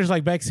collectors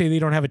like Beck say they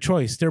don't have a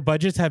choice. Their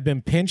budgets have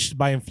been pinched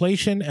by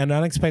inflation and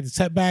unexpected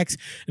setbacks,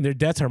 and their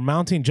debts are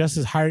mounting just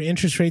as higher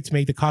interest rates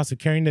make the cost of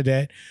carrying the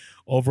debt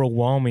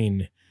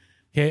overwhelming.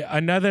 Okay,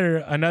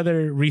 another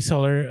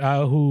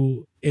reseller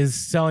who is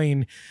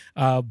selling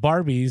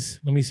Barbies.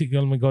 Let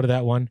me go to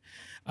that one.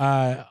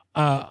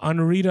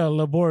 Anurita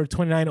Labor,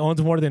 29,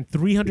 owns more than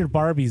 300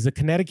 Barbies. The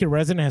Connecticut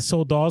resident has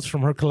sold dolls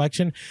from her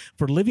collection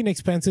for living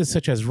expenses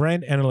such as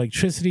rent and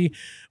electricity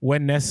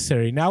when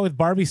necessary. Now with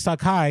Barbie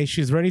stock high,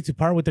 she's ready to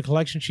part with the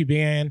collection she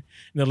began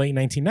in the late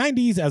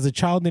 1990s. As a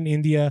child in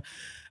India,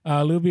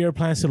 Lubier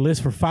plans to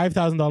list for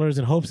 $5,000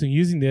 in hopes of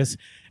using this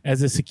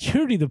as a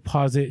security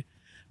deposit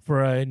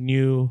for a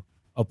new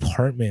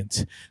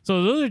apartment.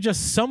 So those are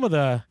just some of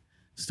the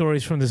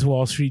stories from this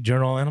Wall Street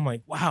Journal. And I'm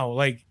like, wow,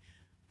 like,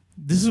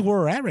 this is where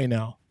we're at right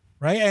now,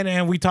 right?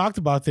 And we talked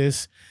about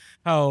this,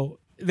 how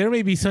there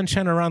may be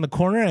sunshine around the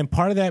corner, and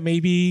part of that may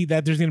be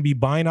that there's going to be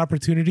buying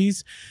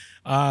opportunities.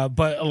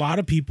 But a lot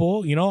of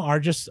people, are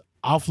just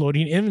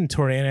offloading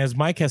inventory. And as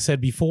Mike has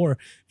said before,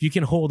 if you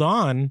can hold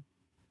on,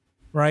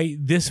 right,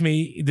 this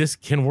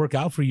can work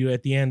out for you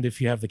at the end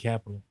if you have the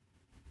capital.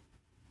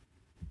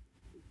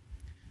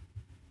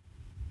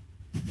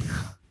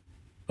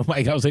 Oh,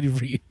 Mike, I was waiting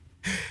for you.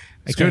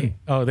 It's good.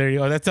 Oh, there you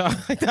go. That's all.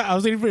 I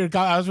was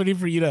waiting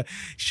for you to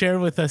share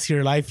with us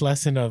your life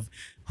lesson of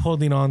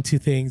holding on to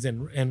things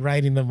and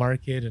riding the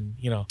market and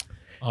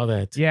all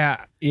that.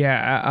 Yeah.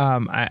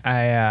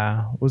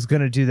 I was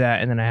gonna do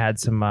that, and then I had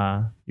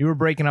some. You were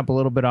breaking up a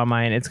little bit on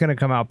mine. It's gonna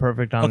come out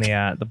perfect on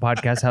the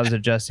podcast. I was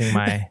adjusting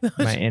my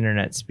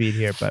internet speed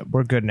here, but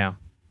we're good now.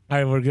 All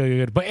right, we're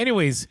good. But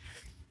anyways,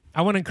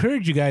 I want to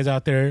encourage you guys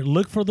out there,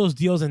 look for those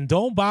deals and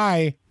don't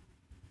buy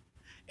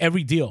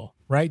every deal.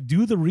 Right?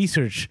 Do the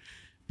research,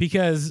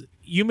 because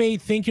you may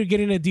think you're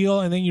getting a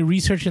deal and then you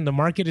research and the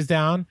market is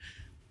down,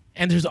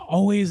 and there's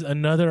always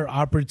another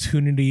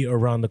opportunity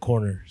around the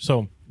corner.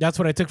 So that's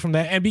what I took from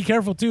that. And be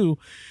careful too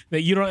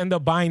that you don't end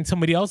up buying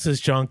somebody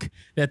else's junk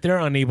that they're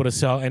unable to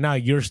sell and now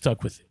you're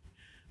stuck with it.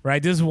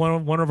 Right? This is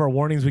one of our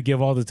warnings we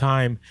give all the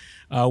time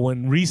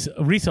when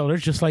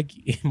resellers, just like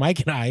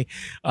Mike and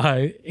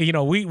I,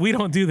 we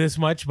don't do this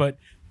much, but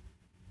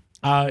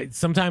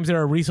sometimes there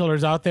are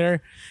resellers out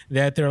there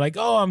that they're like,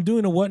 oh, I'm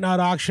doing a whatnot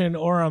auction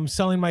or I'm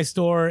selling my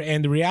store.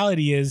 And the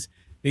reality is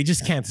they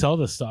just can't sell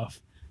the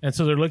stuff. And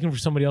so they're looking for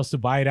somebody else to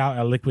buy it out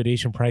at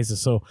liquidation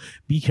prices. So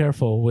be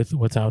careful with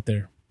what's out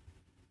there.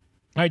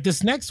 All right,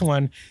 this next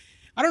one,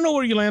 I don't know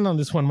where you land on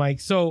this one, Mike.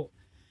 So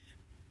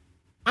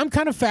I'm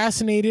kind of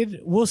fascinated.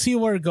 We'll see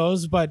where it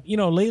goes. But,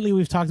 lately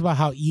we've talked about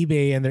how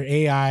eBay and their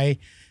AI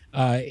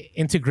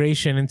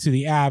integration into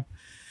the app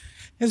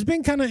has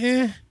been kind of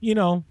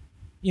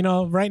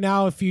right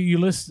now, if you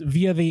list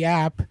via the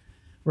app,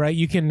 right,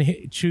 you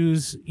can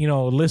choose,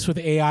 list with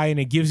AI, and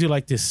it gives you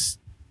like this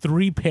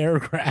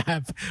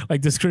 3-paragraph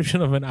like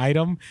description of an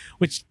item,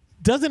 which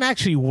doesn't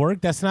actually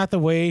work. That's not the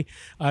way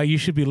you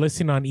should be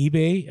listing on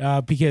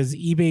eBay because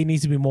eBay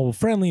needs to be mobile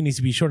friendly, needs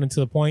to be short and to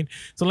the point.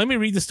 So let me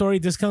read the story.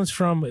 This comes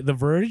from The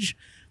Verge.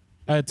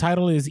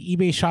 Title is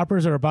eBay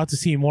shoppers are about to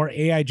see more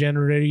AI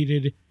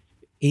generated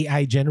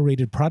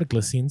product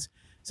listings.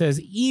 It says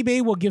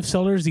eBay will give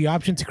sellers the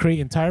option to create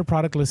entire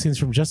product listings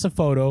from just a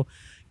photo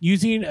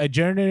using a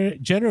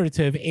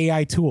generative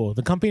AI tool.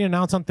 The company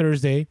announced on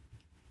Thursday,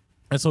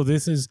 and so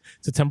this is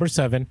September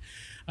 7.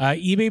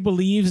 eBay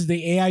believes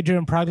the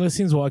AI-driven product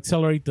listings will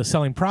accelerate the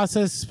selling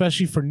process,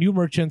 especially for new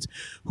merchants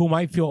who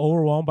might feel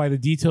overwhelmed by the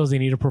details they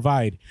need to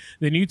provide.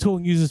 The new tool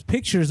uses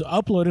pictures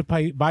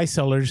uploaded by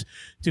sellers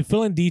to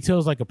fill in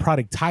details like a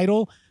product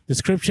title,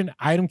 description,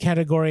 item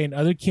category, and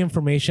other key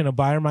information a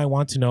buyer might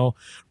want to know.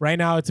 Right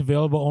now, it's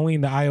available only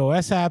in the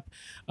iOS app,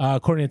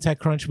 according to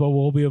TechCrunch, but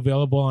will be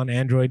available on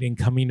Android in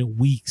coming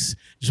weeks.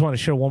 Just want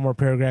to share one more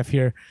paragraph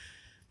here.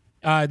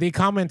 They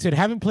commented,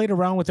 haven't played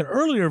around with the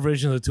earlier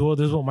version of the tool.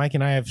 This is what Mike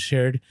and I have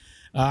shared.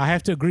 I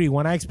have to agree.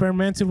 When I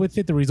experimented with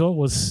it, the result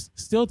was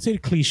still to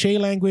cliche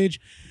language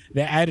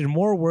that added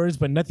more words,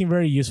 but nothing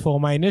very useful.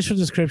 My initial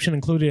description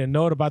included a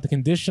note about the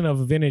condition of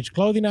a vintage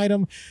clothing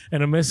item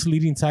and a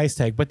misleading size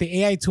tag. But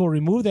the AI tool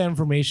removed that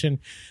information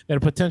that a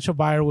potential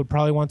buyer would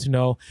probably want to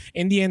know.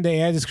 In the end, the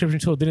AI description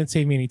tool didn't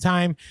save me any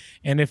time.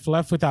 And if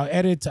left without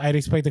edits, I'd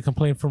expect a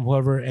complaint from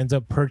whoever ends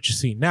up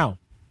purchasing. Now,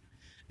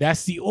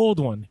 that's the old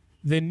one.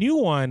 The new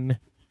one,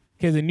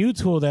 the new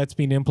tool that's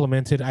being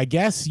implemented, I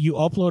guess you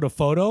upload a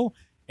photo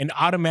and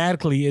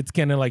automatically it's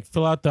going to like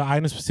fill out the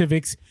item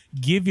specifics,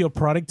 give you a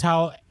product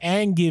title,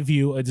 and give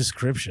you a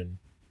description.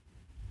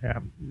 Yeah.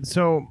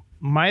 So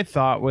my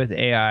thought with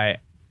AI,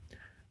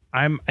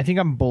 I think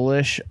I'm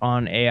bullish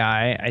on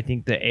AI. I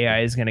think the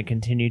AI is going to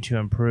continue to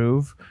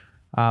improve.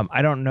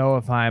 I don't know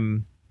if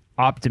I'm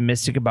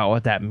optimistic about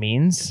what that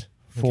means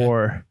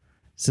for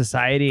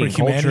society and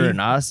humanity, culture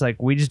and us.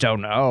 Like, we just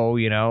don't know,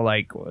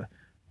 like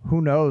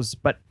who knows?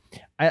 But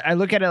I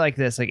look at it like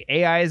this, like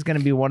AI is going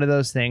to be one of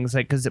those things,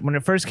 like, because when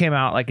it first came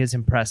out, like, it's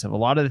impressive. A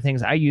lot of the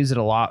things, I use it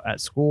a lot at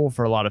school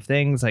for a lot of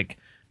things. Like,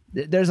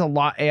 there's a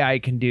lot AI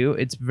can do.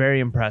 It's very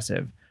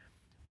impressive.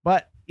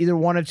 But either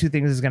one of two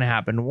things is going to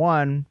happen.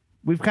 One,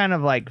 we've kind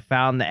of like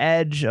found the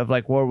edge of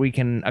like what we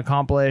can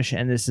accomplish.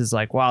 And this is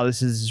like, wow,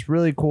 this is this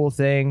really cool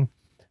thing.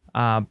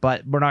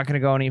 But we're not going to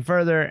go any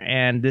further.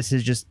 And this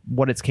is just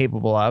what it's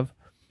capable of.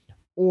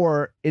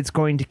 Or it's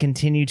going to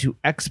continue to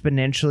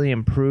exponentially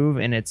improve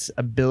in its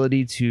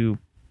ability to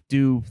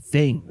do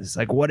things,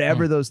 like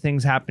whatever those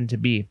things happen to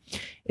be.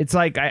 It's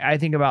like, I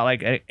think about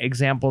like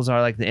examples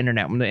are like the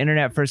internet. When the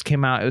internet first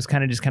came out, it was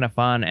kind of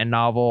fun and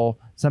novel.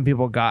 Some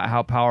people got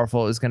how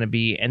powerful it was going to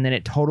be. And then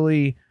it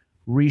totally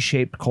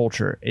reshaped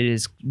culture. It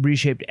has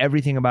reshaped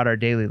everything about our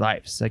daily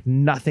lives. Like,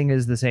 nothing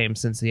is the same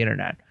since the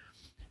internet.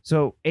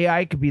 So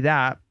AI could be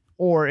that,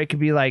 or it could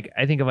be like,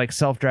 I think of like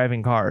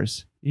self-driving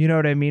cars. You know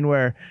what I mean?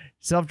 Where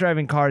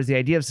self-driving cars, the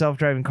idea of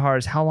self-driving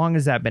cars, how long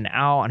has that been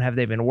out and have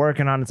they been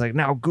working on? It's like,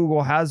 now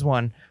Google has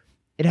one.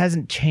 It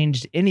hasn't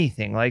changed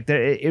anything. Like,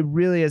 it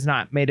really has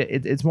not made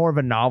it. It's more of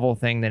a novel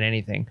thing than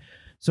anything.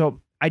 So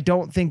I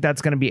don't think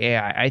that's going to be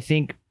AI. I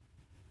think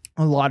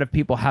a lot of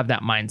people have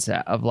that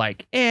mindset of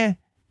like,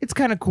 it's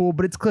kind of cool,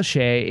 but it's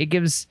cliche. It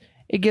gives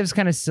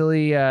kind of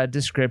silly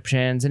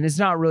descriptions, and it's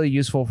not really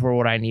useful for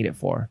what I need it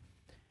for.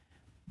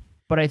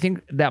 But I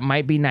think that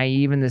might be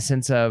naive in the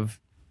sense of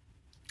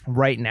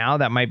right now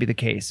that might be the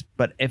case.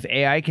 But if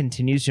AI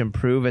continues to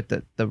improve at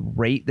the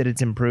rate that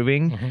it's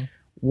improving,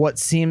 what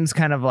seems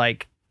kind of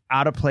like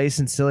out of place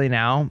and silly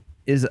now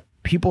is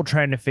people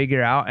trying to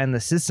figure out, and the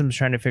systems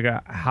trying to figure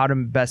out how to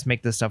best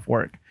make this stuff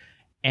work.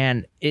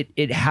 And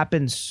it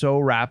happens so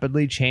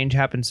rapidly. Change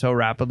happens so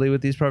rapidly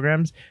with these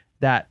programs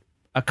that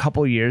a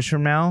couple years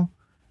from now,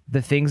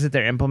 the things that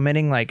they're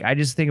implementing, like, I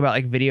just think about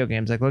like video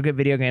games. Like, look at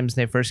video games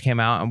when they first came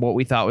out and what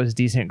we thought was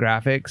decent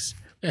graphics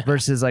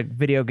versus like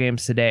video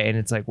games today. And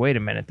it's like, wait a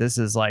minute, this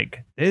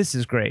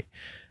is great.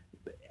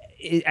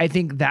 I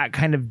think that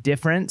kind of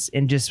difference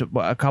in just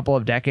a couple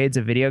of decades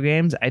of video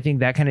games, I think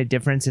that kind of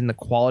difference in the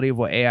quality of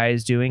what AI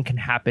is doing can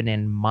happen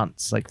in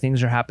months. Like,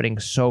 things are happening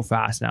so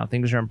fast now.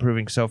 Things are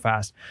improving so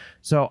fast.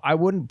 So I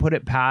wouldn't put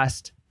it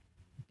past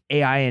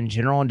AI in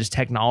general and just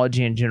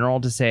technology in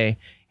general to say,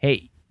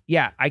 hey,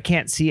 yeah, I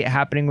can't see it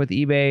happening with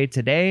eBay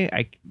today.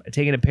 I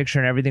taking a picture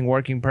and everything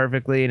working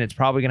perfectly, and it's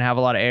probably going to have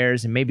a lot of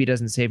errors, and maybe it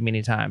doesn't save me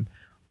any time.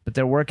 But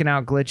they're working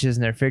out glitches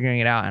and they're figuring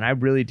it out. And I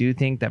really do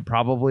think that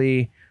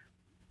probably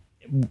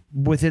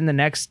within the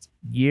next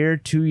year,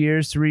 2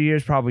 years, 3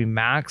 years, probably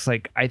max,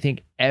 like, I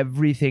think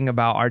everything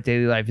about our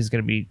daily life is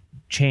going to be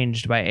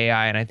changed by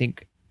AI, and I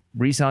think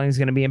reselling is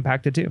going to be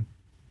impacted too.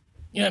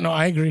 Yeah, no,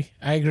 I agree.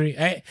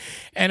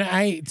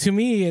 To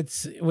me,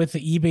 it's with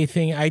the eBay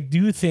thing. I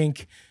do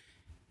think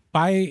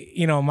by,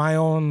 my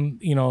own,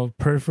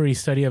 periphery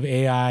study of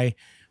AI,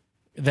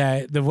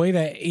 that the way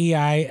that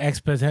AI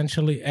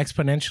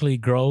exponentially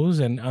grows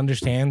and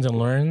understands and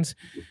learns,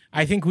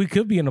 I think we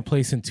could be in a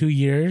place in 2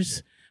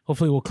 years.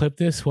 Hopefully we'll clip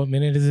this. What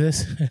minute is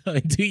this?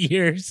 In 2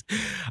 years,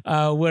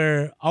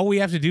 where all we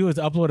have to do is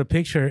upload a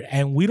picture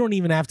and we don't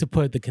even have to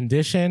put the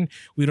condition.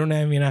 We don't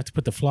even have to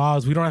put the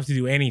flaws. We don't have to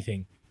do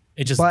anything.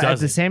 It just does. But at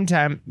the same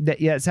time,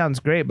 it sounds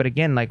great. But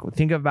again, like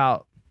think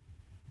about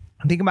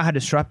how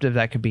disruptive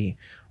that could be.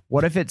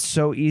 What if it's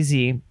so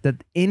easy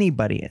that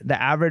anybody, the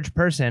average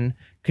person,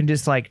 can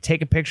just like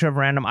take a picture of a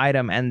random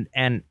item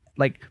and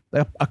like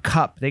a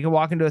cup. They can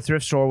walk into a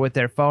thrift store with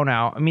their phone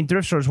out. I mean,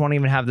 thrift stores won't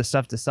even have the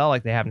stuff to sell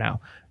like they have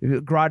now.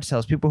 Garage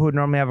sales, people who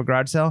normally have a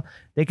garage sale,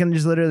 they can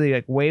just literally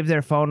like wave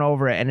their phone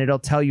over it and it'll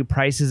tell you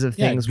prices of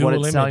things, what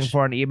it's selling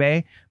for on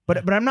eBay.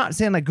 But I'm not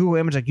saying like Google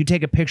Image, like you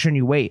take a picture and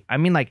you wait. I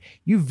mean, like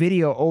you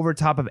video over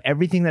top of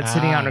everything that's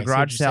sitting out in a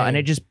garage sale, and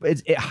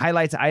it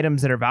highlights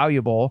items that are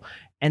valuable,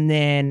 and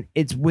then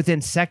it's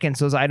within seconds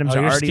those items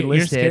are already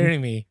listed. You're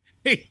scaring me.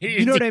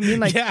 You know what I mean?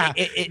 Like that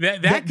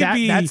could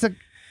be.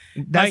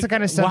 That's the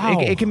kind of stuff.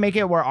 Wow. It can make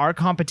it where our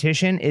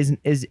competition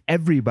is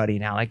everybody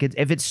now. Like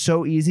if it's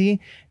so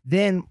easy,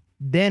 then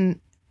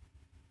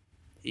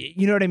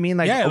you know what I mean?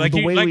 Like,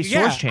 the way we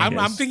source changes.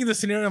 I'm thinking the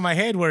scenario in my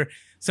head where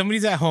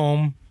somebody's at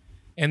home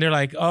and they're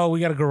like, "Oh, we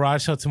got a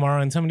garage sale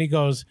tomorrow," and somebody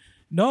goes,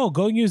 "No,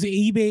 go use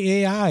eBay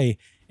AI,"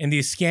 and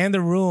they scan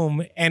the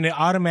room and it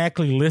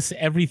automatically lists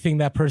everything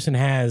that person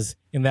has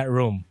in that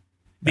room.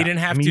 They didn't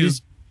have to.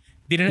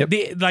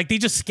 They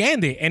just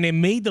scanned it and it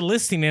made the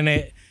listing and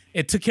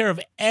it took care of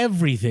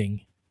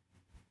everything.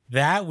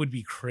 That would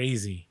be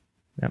crazy.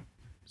 Yep.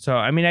 So,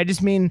 I mean, I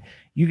just mean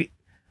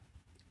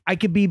I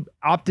could be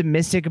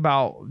optimistic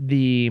about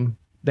the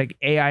like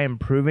AI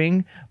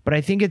improving, but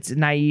I think it's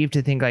naive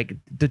to think like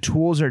the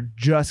tools are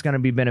just going to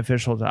be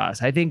beneficial to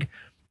us. I think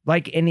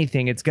like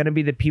anything, it's going to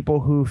be the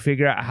people who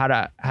figure out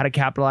how to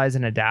capitalize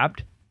and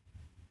adapt.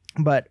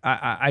 But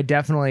I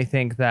definitely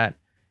think that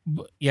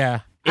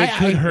it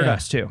could hurt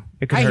us too.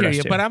 It could hurt us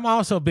too. But I'm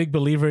also a big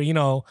believer,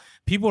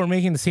 people were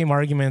making the same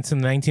arguments in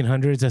the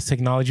 1900s as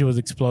technology was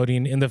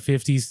exploding, in the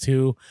 50s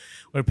too,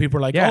 where people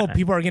were like, oh,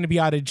 people are going to be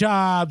out of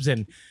jobs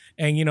and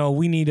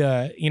we need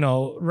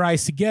to,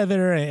 rise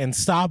together and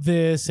stop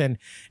this. And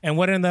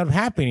what ended up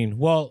happening?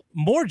 Well,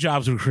 more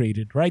jobs were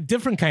created, right?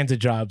 Different kinds of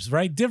jobs,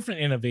 right? Different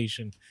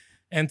innovation.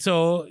 And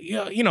so,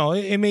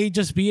 it may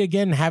just be,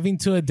 again, having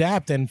to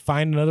adapt and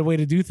find another way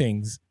to do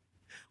things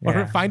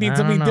or finding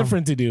something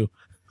different to do.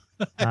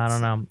 I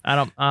don't know. I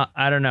don't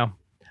know.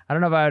 I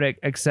don't know if I would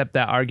accept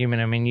that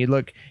argument. I mean, you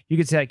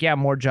could say like,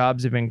 more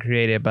jobs have been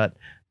created, but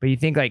you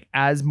think like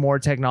as more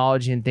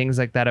technology and things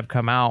like that have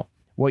come out,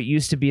 what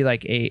used to be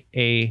like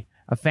a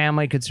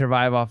family could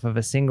survive off of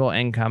a single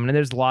income, and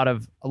there's a lot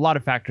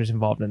of factors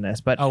involved in this.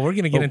 But we're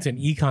gonna get into an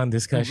econ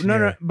discussion.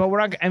 No, but we're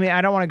not. I mean,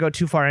 I don't want to go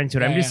too far into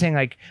it. I'm just saying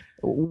like,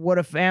 what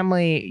a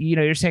family,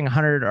 you're saying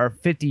 100 or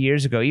 50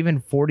 years ago,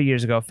 even 40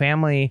 years ago,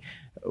 family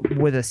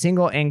with a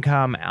single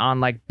income on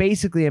like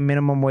basically a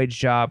minimum wage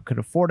job could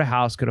afford a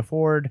house, could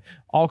afford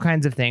all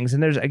kinds of things.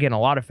 And there's, again, a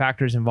lot of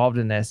factors involved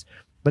in this.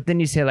 But then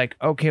you say like,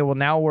 okay, well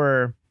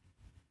now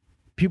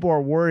people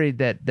are worried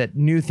that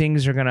new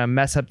things are going to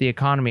mess up the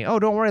economy. Oh,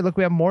 don't worry. Look,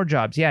 we have more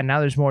jobs. Yeah,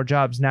 now there's more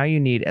jobs. Now you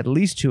need at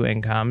least 2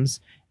 incomes.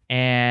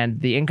 And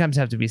the incomes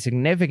have to be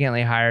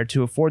significantly higher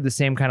to afford the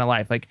same kind of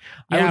life. Like,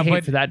 I would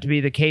hate for that to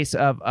be the case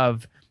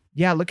of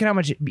look at how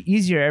much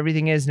easier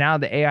everything is now.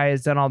 The AI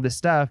has done all this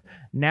stuff.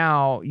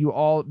 Now you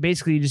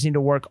just need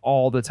to work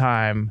all the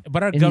time.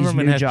 But our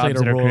government has played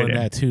a role in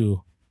that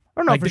too.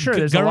 Oh no, for sure.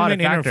 There's a lot of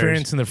government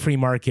interference in the free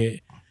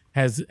market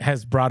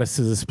has brought us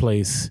to this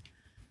place.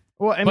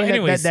 Well, I mean,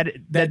 anyways,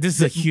 this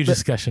is a huge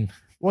discussion.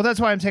 Well, that's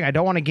why I'm saying I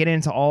don't want to get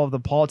into all of the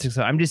politics.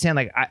 I'm just saying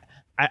like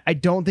I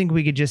don't think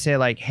we could just say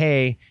like,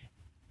 hey,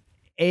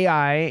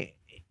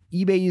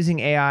 eBay using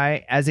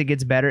AI as it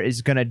gets better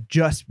is going to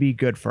just be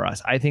good for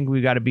us. I think we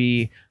got to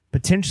be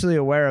potentially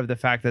aware of the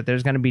fact that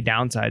there's going to be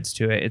downsides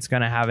to it. It's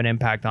going to have an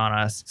impact on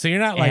us. So you're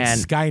not like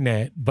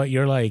Skynet, but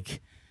you're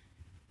like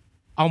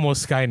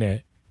almost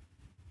Skynet.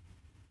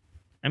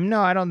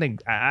 No, I don't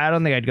think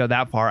I'd go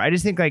that far. I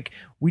just think like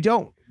we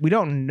don't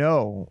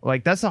know.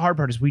 Like that's the hard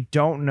part, is we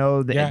don't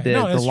know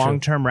the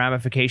long-term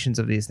ramifications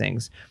of these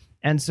things.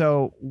 And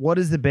so what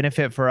is the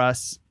benefit for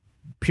us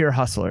pure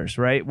hustlers,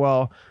 right?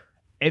 Well,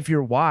 if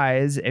you're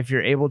wise, if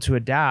you're able to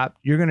adapt,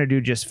 you're going to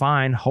do just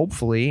fine,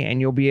 hopefully,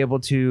 and you'll be able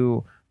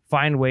to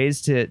find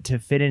ways to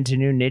fit into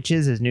new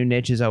niches as new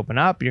niches open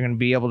up. You're going to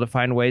be able to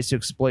find ways to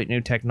exploit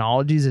new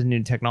technologies as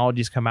new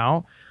technologies come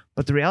out.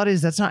 But the reality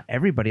is that's not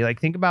everybody.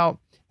 Like think about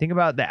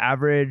the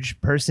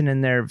average person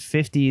in their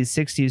 50s,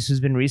 60s who's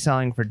been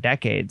reselling for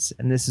decades,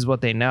 and this is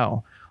what they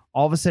know.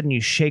 All of a sudden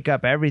you shake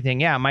up everything.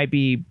 Yeah, it might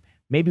be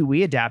maybe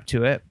we adapt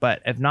to it,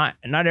 but if not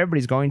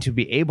everybody's going to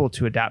be able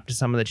to adapt to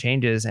some of the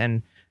changes.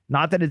 And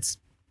Not that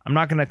I'm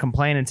not going to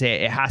complain and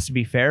say it has to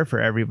be fair for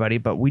everybody,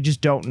 but we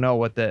just don't know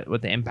what the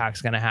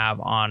impact's going to have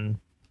on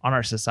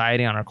our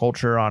society, on our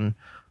culture,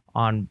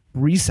 on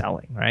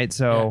reselling, right?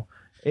 So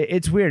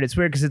it's weird. It's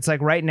weird because it's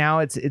like right now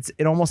it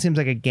almost seems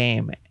like a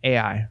game,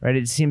 AI, right?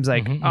 It seems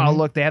like,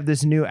 look, they have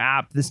this new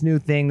app, this new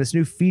thing, this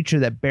new feature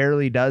that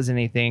barely does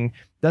anything,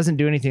 doesn't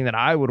do anything that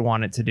I would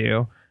want it to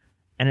do.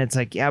 And it's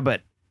like, yeah,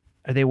 but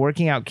are they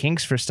working out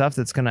kinks for stuff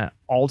that's going to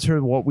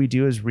alter what we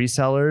do as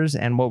resellers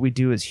and what we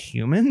do as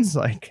humans?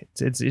 Like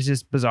it's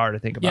just bizarre to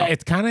think about. Yeah,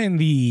 it's kind of in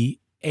the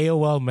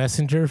AOL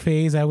Messenger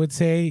phase, I would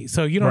say.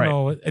 So you don't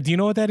know. Do you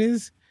know what that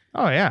is?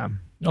 Oh yeah.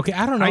 Okay,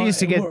 I don't know. I used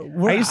to get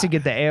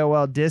the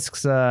AOL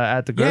discs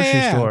at the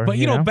grocery store. But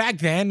you know, back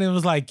then it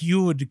was like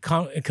you would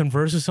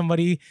converse with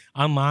somebody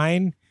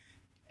online,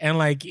 and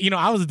like, you know,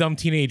 I was a dumb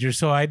teenager,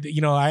 so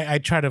I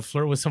tried to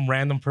flirt with some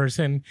random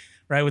person,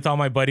 right? With all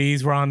my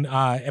buddies. We're on.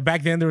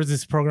 Back then there was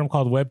this program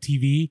called Web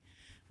TV,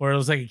 where it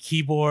was like a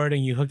keyboard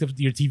and you hooked up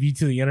your TV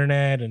to the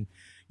internet and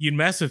you'd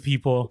mess with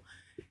people,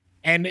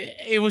 and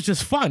it was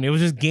just fun. It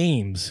was just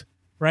games,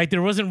 right?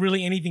 There wasn't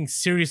really anything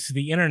serious to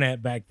the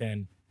internet back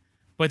then.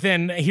 But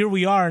then here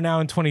we are now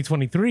in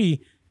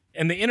 2023,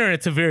 and the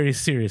internet's a very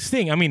serious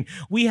thing. I mean,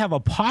 we have a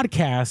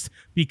podcast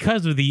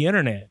because of the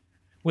internet.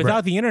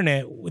 Without the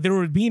internet, there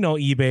would be no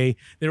eBay,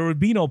 there would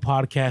be no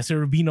podcast, there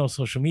would be no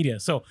social media.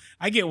 So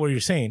I get what you're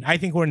saying. I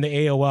think we're in the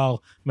AOL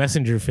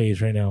Messenger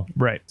phase right now.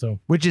 Right. So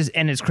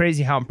and it's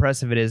crazy how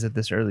impressive it is at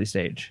this early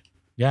stage.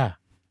 Yeah.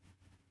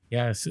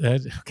 Yes.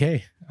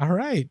 Okay. All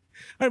right.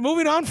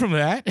 Moving on from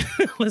that,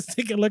 let's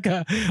take a look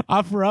at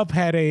OfferUp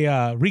had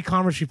a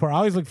re-commerce report. I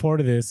always look forward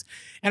to this,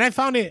 and I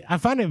found it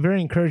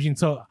very encouraging.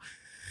 So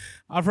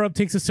OfferUp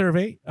takes a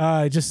survey.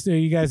 Just so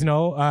you guys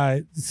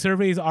know,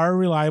 surveys are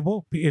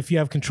reliable if you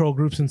have control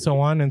groups and so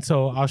on. And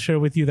so I'll share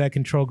with you that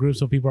control group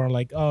so people aren't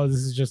like, oh, this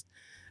is just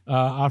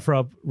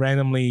OfferUp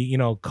randomly, you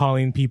know,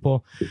 calling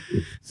people.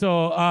 So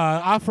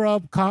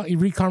OfferUp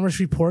re-commerce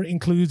report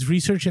includes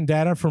research and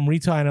data from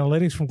retail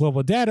analytics from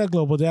Global Data.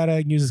 Global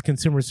Data uses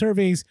consumer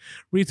surveys,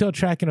 retail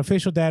tracking,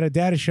 official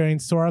data sharing,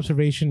 store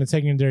observation, and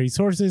secondary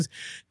sources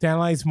to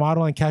analyze,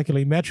 model, and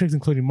calculate metrics,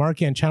 including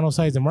market and channel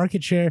size and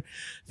market share.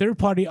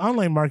 Third-party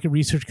online market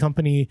research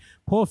company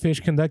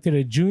Polefish conducted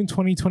a June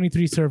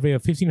 2023 survey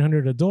of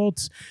 1,500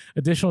 adults.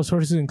 Additional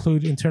sources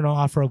include internal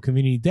OfferUp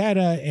community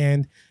data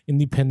and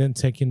independent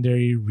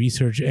secondary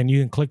research, and you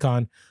can click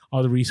on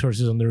all the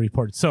resources on the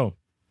report. So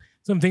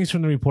some things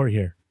from the report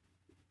here.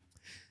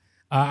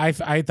 I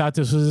thought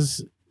this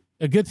was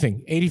a good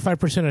thing.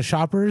 85% of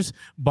shoppers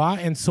bought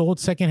and sold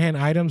secondhand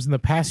items in the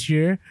past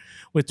year,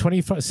 with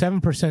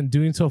 27%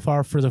 doing so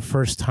far for the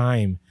first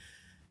time.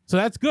 So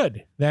that's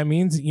good. That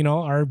means, you know,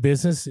 our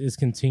business is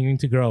continuing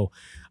to grow.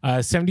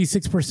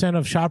 76%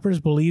 of shoppers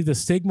believe the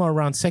stigma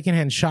around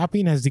secondhand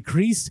shopping has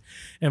decreased,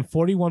 and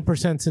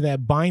 41% say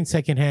that buying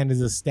secondhand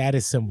is a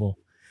status symbol.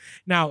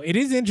 Now, it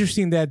is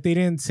interesting that they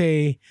didn't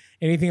say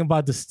anything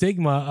about the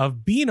stigma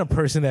of being a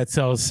person that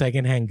sells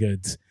secondhand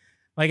goods.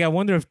 Like, I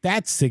wonder if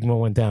that stigma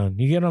went down.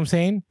 You get what I'm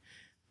saying?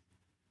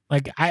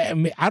 Like, I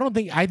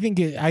think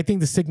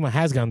the stigma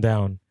has gone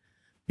down,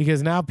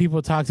 because now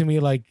people talk to me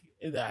like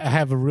I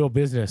have a real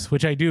business,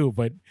 which I do,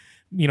 but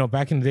you know,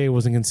 back in the day, it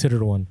wasn't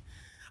considered one.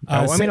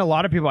 I mean, a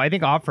lot of people, I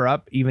think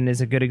OfferUp even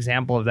is a good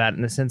example of that,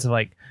 in the sense of,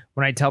 like,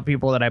 when I tell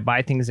people that I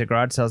buy things at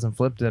garage sales and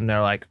flip them,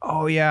 they're like,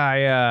 oh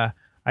yeah,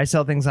 I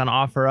sell things on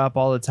OfferUp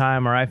all the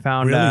time, or I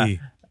found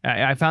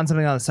I found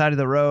something on the side of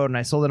the road and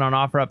I sold it on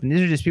OfferUp. And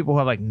these are just people who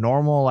have like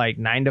normal, like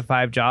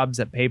 9-to-5 jobs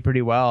that pay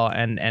pretty well.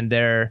 And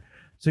they're,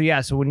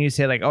 so when you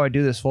say like, oh, I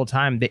do this full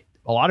time,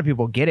 a lot of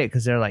people get it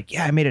because they're like,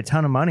 yeah, I made a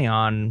ton of money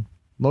on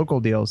local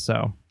deals.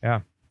 So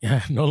yeah.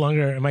 Yeah. No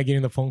longer am I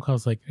getting the phone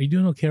calls like, are you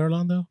doing okay,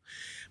 Orlando?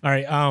 All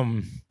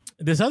right.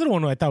 This other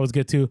one I thought was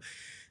good too.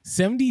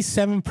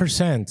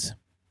 77%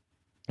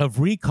 of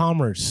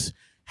re-commerce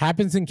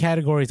happens in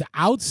categories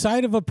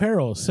outside of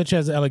apparel, such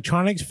as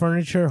electronics,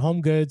 furniture,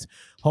 home goods,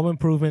 home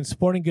improvement,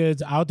 sporting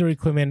goods, outdoor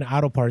equipment, and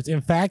auto parts.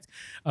 In fact,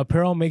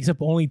 apparel makes up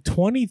only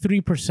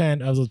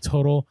 23% of the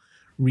total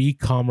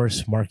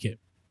re-commerce market.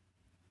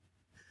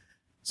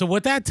 So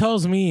what that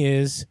tells me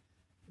is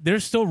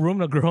there's still room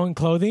to grow in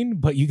clothing,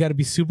 but you got to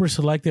be super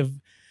selective,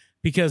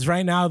 because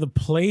right now the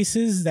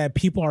places that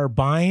people are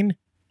buying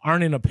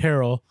aren't in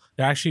apparel.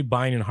 They're actually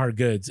buying in hard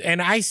goods.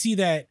 And I see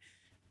that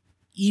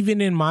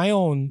even in my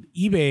own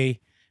eBay,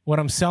 what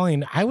I'm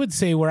selling, I would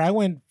say where I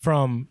went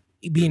from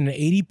being an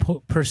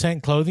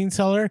 80% clothing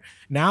seller,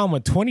 now I'm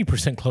a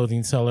 20%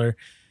 clothing seller.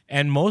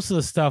 And most of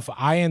the stuff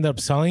I end up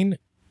selling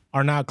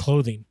are not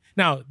clothing.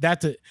 Now,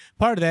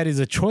 part of that is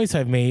a choice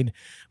I've made,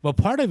 but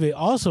part of it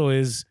also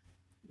is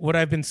what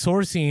I've been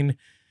sourcing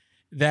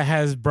that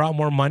has brought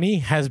more money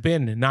has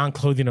been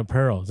non-clothing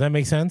apparel. Does that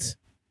make sense?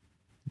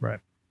 Right.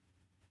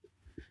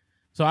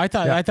 So I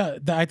thought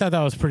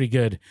that was pretty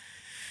good.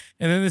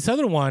 And then this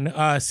other one,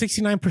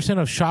 69%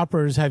 of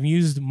shoppers have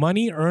used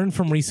money earned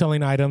from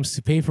reselling items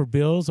to pay for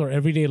bills or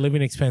everyday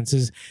living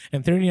expenses,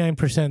 and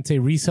 39% say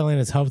reselling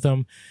has helped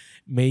them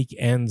make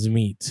ends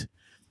meet.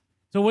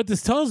 So what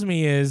this tells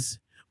me is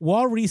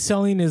while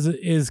reselling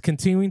is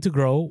continuing to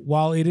grow,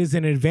 while it is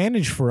an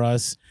advantage for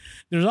us,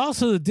 there's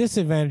also the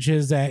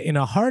disadvantages that in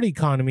a hard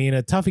economy, in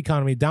a tough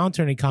economy,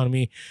 downturn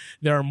economy,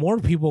 there are more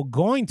people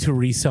going to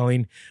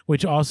reselling,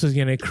 which also is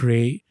going to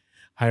create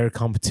higher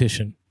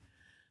competition.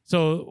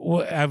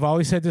 So I've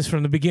always said this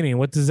from the beginning.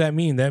 What does that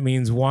mean? That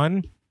means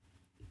 1,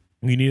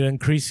 you need to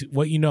increase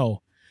what you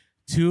know.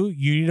 2,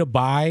 you need to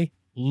buy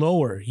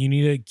lower. You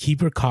need to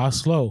keep your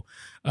costs low.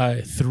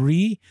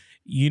 3,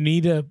 you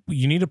need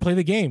to play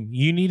the game.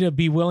 You need to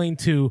be willing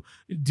to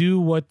do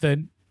what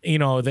the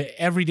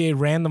everyday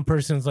random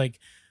person's like,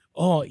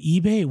 oh,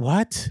 eBay,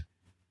 what?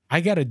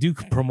 I got to do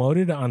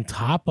promoted on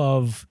top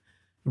of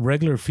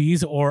regular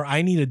fees, or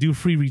I need to do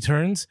free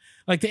returns.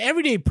 Like the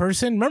everyday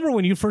person, remember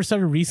when you first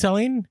started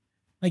reselling?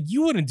 Like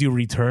you wouldn't do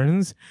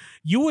returns.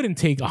 You wouldn't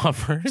take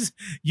offers.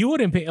 You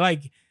wouldn't pay.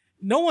 Like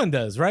no one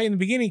does, right? In the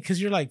beginning,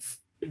 because you're like,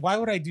 why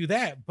would I do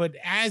that? But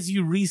as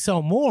you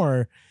resell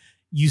more,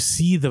 you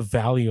see the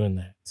value in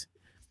that.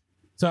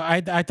 So I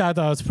thought that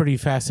was pretty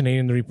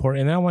fascinating, the report.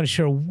 And I want to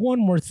share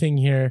one more thing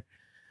here.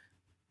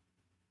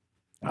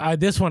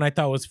 This one I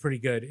thought was pretty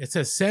good. It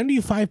says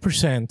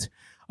 75%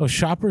 of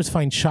shoppers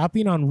find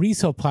shopping on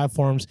resale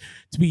platforms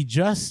to be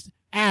just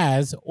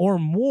as or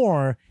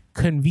more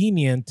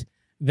convenient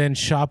than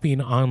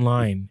shopping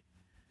online.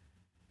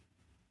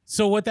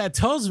 So what that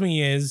tells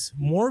me is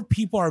more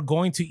people are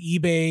going to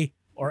eBay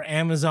or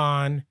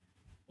Amazon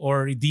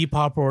or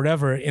Depop or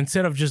whatever,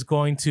 instead of just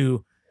going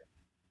to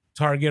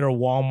Target or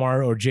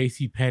Walmart or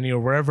JCPenney or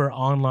wherever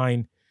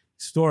online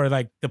store.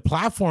 Like the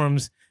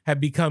platforms have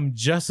become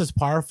just as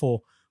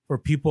powerful for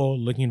people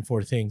looking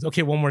for things.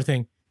 Okay, one more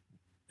thing,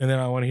 and then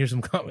I want to hear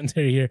some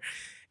commentary here.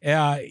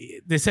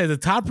 They said the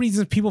top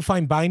reasons people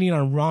find buying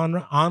on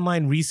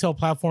online resale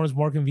platforms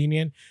more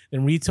convenient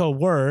than retail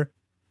were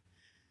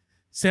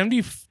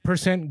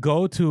 70%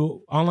 go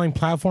to online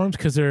platforms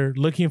because they're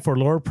looking for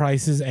lower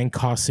prices and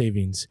cost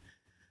savings.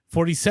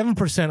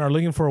 47% are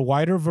looking for a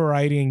wider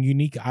variety and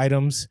unique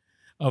items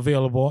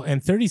available. And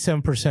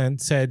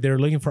 37% said they're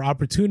looking for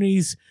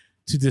opportunities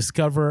to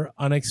discover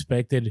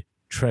unexpected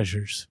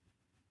treasures.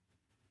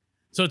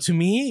 So to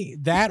me,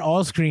 that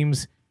all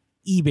screams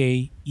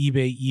eBay,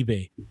 eBay,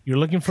 eBay. You're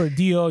looking for a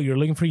deal. You're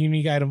looking for a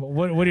unique item.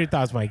 What are your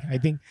thoughts, Mike? I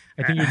think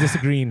you're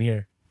disagreeing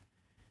here.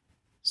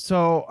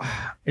 So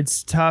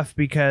it's tough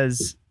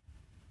because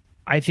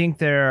I think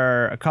there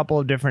are a couple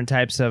of different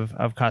types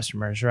of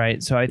customers,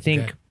 right? So I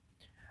think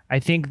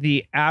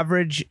the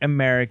average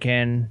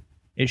American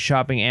is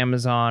shopping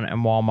Amazon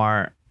and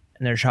Walmart,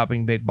 and they're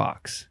shopping big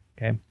box.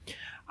 Okay.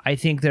 I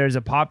think there's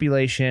a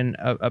population,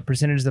 a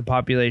percentage of the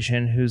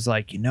population who's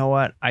like, you know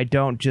what? I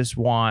don't just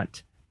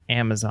want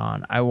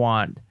Amazon. I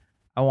want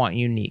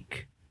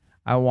unique.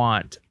 I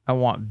want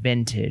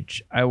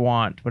vintage. I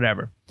want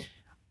whatever.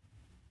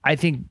 I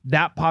think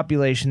that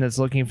population that's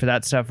looking for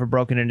that stuff are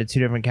broken into two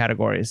different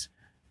categories.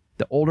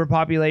 The older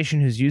population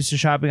who's used to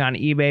shopping on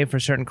eBay for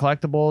certain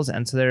collectibles,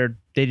 and so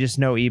they just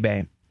know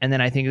eBay. And then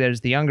I think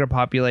there's the younger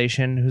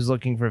population who's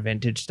looking for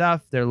vintage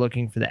stuff. They're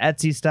looking for the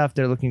Etsy stuff.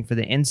 They're looking for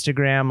the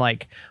Instagram.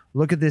 Like,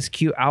 look at this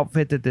cute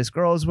outfit that this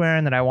girl is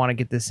wearing that I want to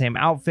get the same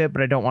outfit,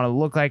 but I don't want to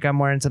look like I'm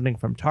wearing something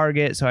from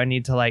Target. So I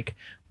need to like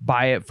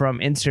buy it from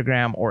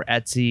Instagram or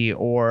Etsy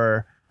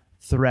or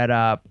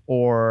ThreadUp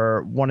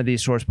or one of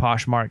these stores,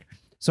 Poshmark.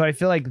 So I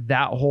feel like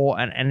that whole,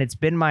 and it's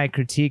been my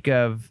critique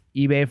of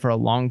eBay for a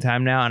long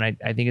time now, and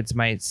I think it's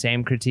my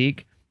same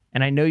critique.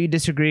 And I know you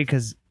disagree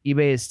because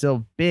eBay is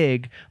still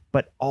big,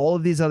 but all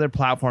of these other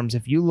platforms,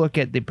 if you look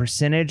at the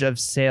percentage of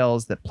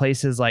sales that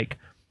places like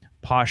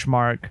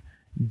Poshmark,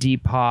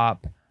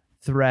 Depop,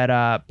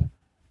 ThreadUp,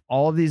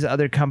 all of these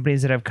other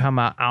companies that have come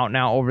out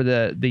now over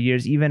the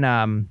years,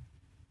 even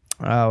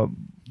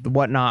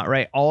whatnot,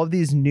 right? All of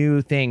these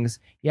new things,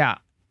 yeah.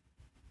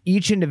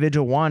 Each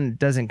individual one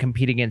doesn't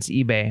compete against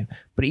eBay,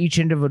 but each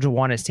individual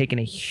one has taken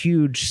a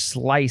huge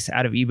slice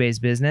out of eBay's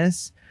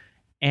business.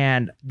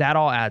 And that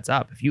all adds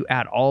up. If you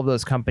add all of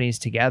those companies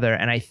together,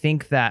 and I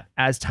think that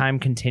as time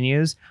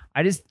continues,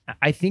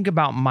 I think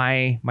about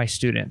my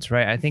students,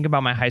 right? I think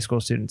about my high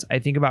school students. I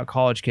think about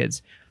college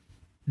kids.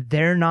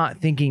 They're not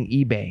thinking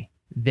eBay.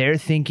 They're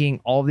thinking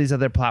all these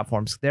other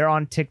platforms. They're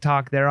on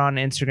TikTok. They're on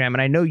Instagram.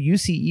 And I know you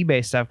see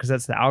eBay stuff because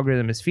that's the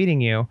algorithm is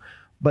feeding you,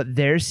 but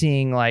they're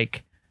seeing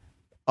like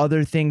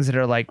other things that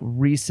are like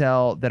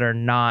resell that are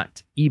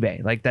not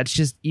eBay. Like that's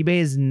just, eBay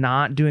is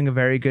not doing a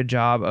very good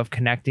job of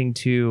connecting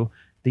to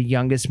the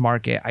youngest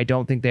market. I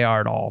don't think they are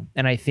at all.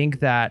 And I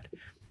think that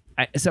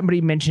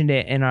somebody mentioned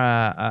it in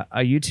a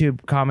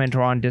YouTube comment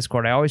or on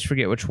Discord. I always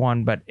forget which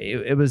one, but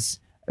it was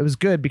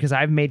good because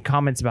I've made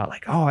comments about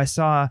like, oh, I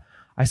saw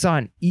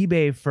an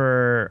eBay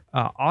for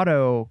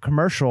auto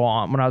commercial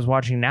when I was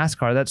watching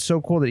NASCAR. That's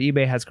so cool that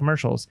eBay has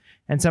commercials.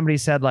 And somebody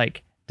said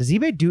like, does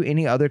eBay do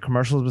any other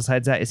commercials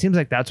besides that? It seems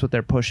like that's what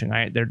they're pushing,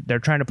 right? They're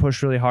trying to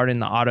push really hard in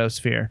the auto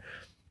sphere.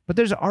 But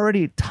there's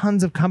already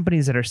tons of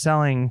companies that are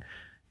selling,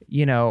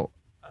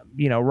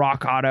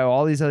 Rock Auto,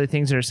 all these other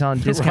things that are selling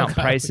discount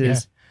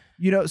prices.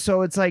 Yeah.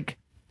 So it's like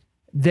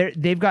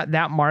they've got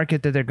that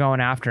market that they're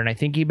going after, and I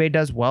think eBay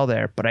does well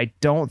there, but I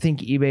don't think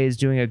eBay is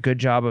doing a good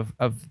job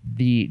of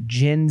the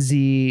Gen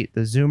Z,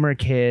 the Zoomer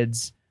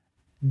kids.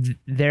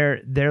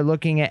 They're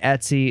looking at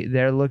Etsy,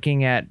 they're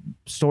looking at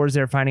stores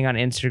they're finding on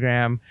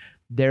Instagram,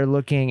 they're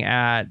looking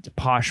at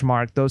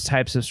Poshmark, those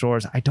types of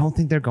stores. I don't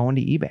think they're going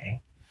to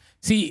eBay.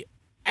 See,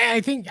 I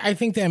think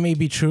that may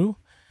be true.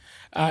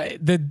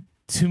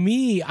 To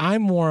me,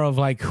 I'm more of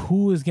like,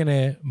 who is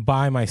gonna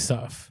buy my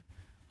stuff?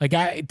 Like,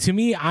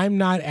 I'm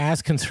not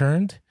as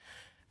concerned.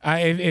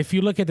 If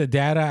you look at the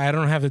data, I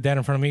don't have the data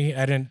in front of me.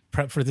 I didn't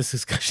prep for this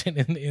discussion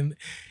in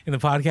the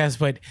podcast,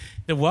 but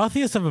the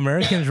wealthiest of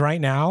Americans right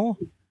now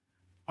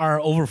are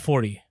over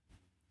 40.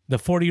 The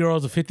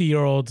 40-year-olds, the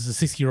 50-year-olds,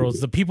 the 60-year-olds,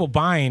 the people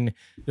buying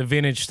the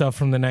vintage stuff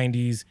from the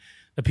 90s,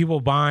 the people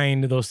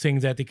buying those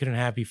things that they couldn't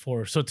have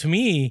before. So to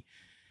me,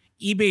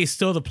 eBay is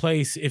still the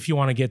place if you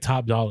want to get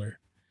top dollar.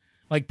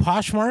 Like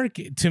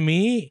Poshmark, to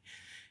me,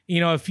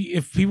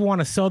 if people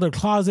want to sell their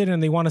closet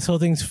and they want to sell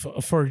things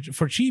for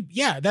cheap,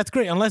 yeah, that's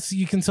great. Unless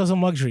you can sell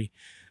some luxury.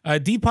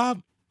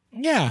 Depop,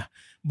 yeah.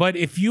 But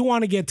if you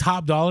want to get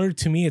top dollar,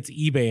 to me, it's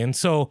eBay. And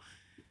so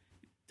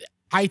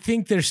I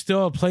think there's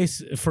still a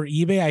place for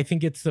eBay. I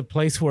think it's the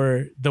place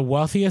where the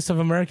wealthiest of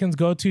Americans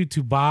go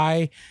to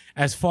buy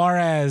as far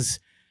as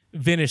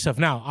vintage stuff.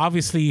 Now,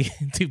 obviously,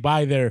 to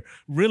buy their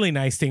really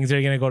nice things,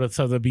 they're going to go to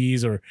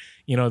Sotheby's or,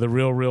 the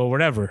Real,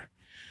 whatever.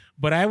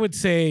 But I would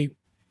say,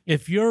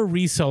 if you're a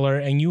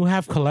reseller and you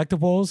have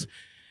collectibles,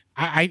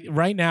 I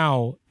right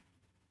now,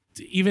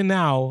 even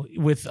now,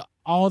 with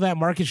all that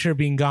market share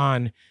being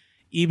gone,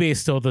 eBay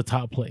is still the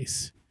top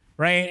place,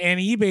 right? And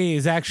eBay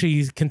is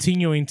actually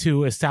continuing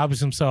to establish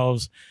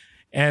themselves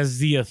as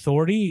the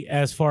authority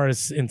as far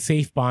as in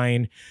safe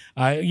buying.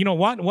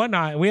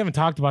 Whatnot. We haven't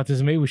talked about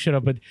this, maybe we should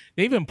have, but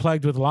they've been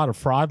plagued with a lot of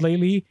fraud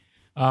lately.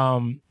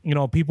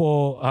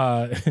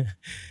 People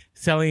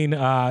selling,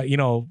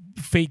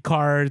 fake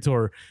cards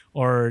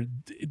or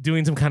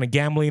doing some kind of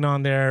gambling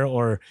on there,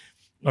 or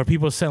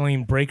people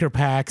selling breaker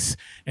packs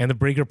and the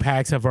breaker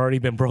packs have already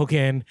been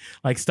broken,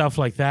 like stuff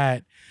like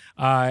that.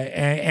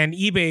 And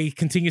eBay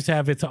continues to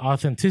have its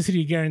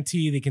authenticity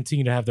guarantee. They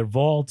continue to have their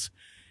vaults.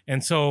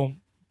 And so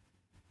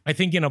I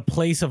think in a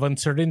place of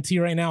uncertainty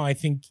right now, I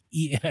think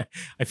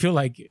I feel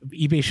like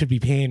eBay should be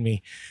paying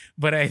me,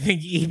 but I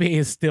think eBay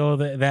is still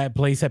that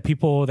place that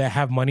people that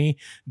have money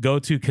go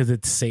to because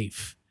it's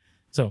safe.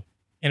 So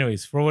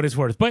anyways, for what it's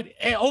worth. But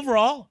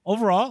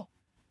overall,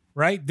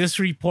 right, this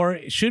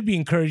report should be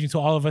encouraging to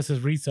all of us as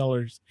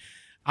resellers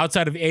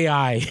outside of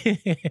AI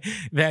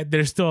that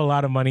there's still a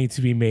lot of money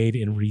to be made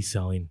in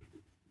reselling.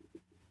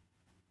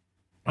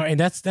 All right, and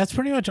that's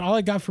pretty much all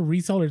I got for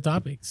reseller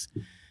topics.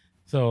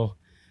 So,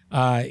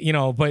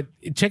 but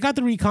check out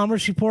the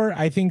re-commerce report.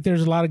 I think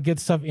there's a lot of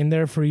good stuff in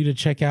there for you to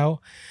check out.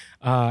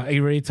 Are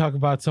you ready to talk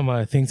about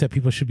some things that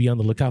people should be on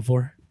the lookout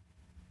for?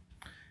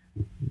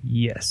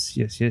 Yes.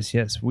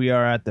 We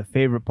are at the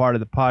favorite part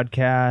of the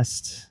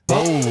podcast.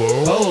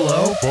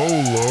 Bolo.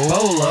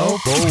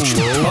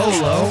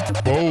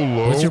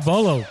 What's your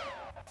bolo?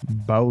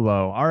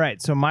 Bolo. All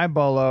right. So my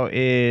bolo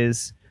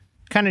is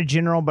kind of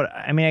general, but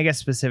I guess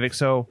specific.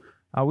 So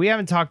we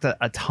haven't talked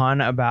a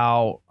ton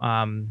about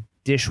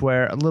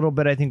dishware. A little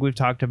bit. I think we've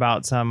talked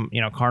about some,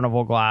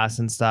 Carnival glass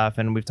and stuff,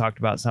 and we've talked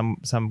about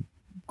some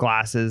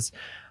glasses.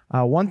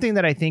 One thing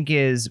that I think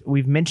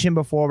we've mentioned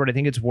before, but I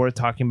think it's worth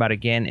talking about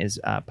again, is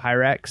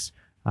Pyrex.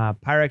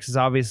 Pyrex is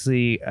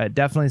obviously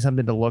definitely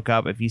something to look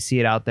up if you see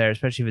it out there,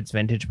 especially if it's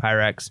vintage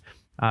Pyrex.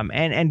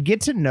 And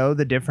get to know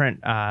the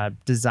different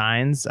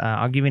designs.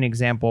 I'll give you an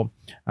example.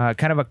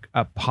 Kind of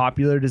a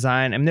popular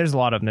design. There's a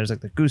lot of them. There's like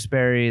the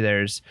gooseberry.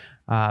 There's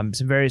some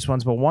various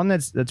ones, but one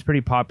that's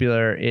pretty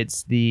popular.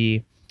 It's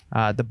the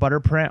butter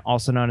print,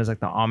 also known as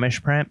like the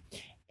Amish print.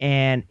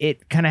 And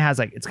it kind of has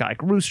it's got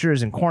like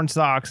roosters and corn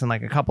stalks and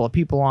like a couple of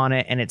people on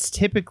it. And it's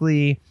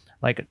typically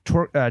like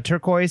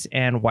turquoise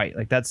and white.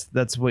 Like that's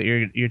what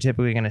you're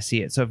typically going to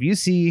see it. So if you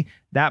see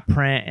that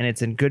print and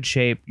it's in good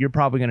shape, you're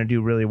probably going to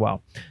do really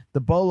well. The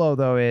bolo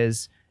though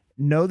is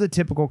know the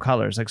typical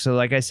colors.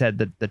 Like I said,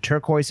 the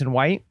turquoise and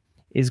white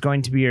is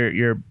going to be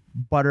your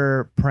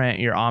butter print,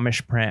 your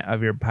Amish print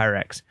of your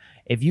Pyrex.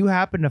 If you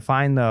happen to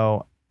find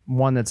though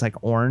one that's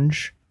like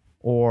orange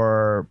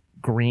or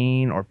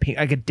green or pink,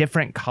 like a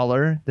different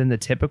color than the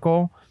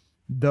typical,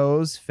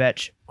 those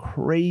fetch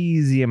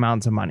crazy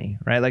amounts of money,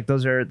 right? Like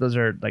those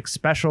are like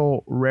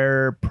special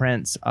rare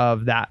prints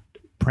of that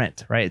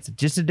print, right? It's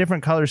just a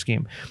different color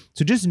scheme.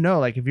 So just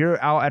know, like if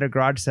you're out at a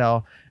garage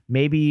sale,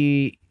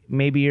 maybe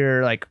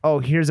you're like, oh,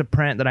 here's a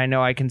print that I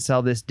know I can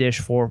sell this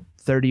dish for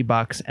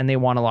 $30 and they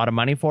want a lot of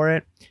money for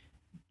it.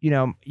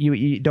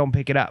 You don't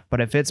pick it up. But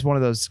if it's one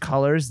of those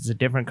colors, it's a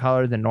different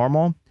color than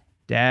normal,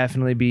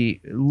 definitely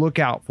look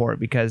out for it,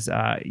 because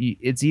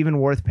it's even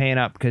worth paying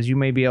up, because you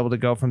may be able to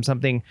go from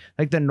something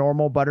like the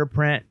normal butter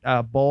print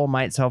bowl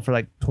might sell for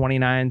like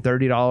 $29, $30,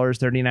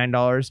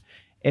 $39.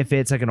 If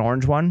it's like an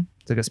orange one,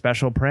 it's like a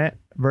special print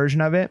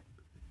version of it,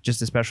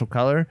 just a special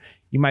color,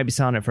 you might be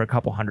selling it for a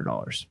couple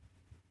 $100.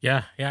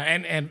 Yeah,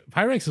 and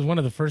Pyrex is one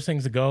of the first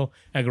things to go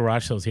at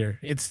garage sales here.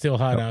 It's still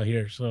hot out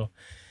here, so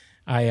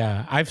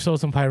I've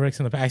sold some Pyrex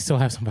in the past. I still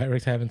have some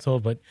Pyrex I haven't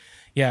sold, but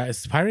yeah,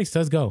 Pyrex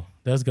does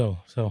go.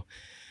 So, all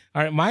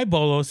right, my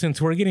bolo,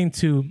 since we're getting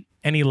to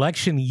an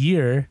election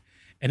year,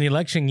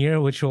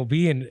 which will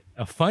be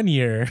a fun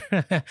year.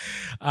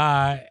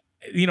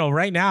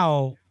 Right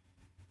now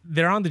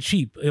they're on the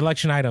cheap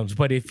election items,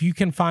 but if you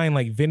can find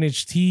like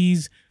vintage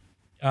teas,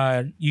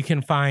 you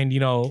can find,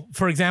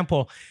 for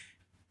example,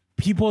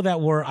 people that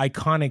were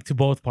iconic to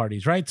both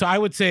parties, right? So I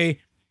would say,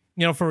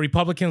 for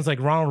Republicans, like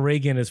Ronald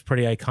Reagan is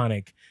pretty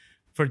iconic.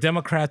 For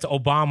Democrats,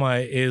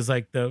 Obama is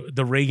like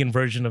the Reagan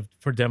version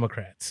for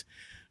Democrats,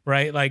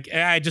 right? Like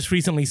I just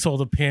recently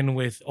sold a pin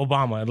with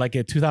Obama, like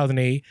a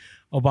 2008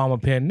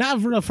 Obama pin, not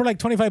for like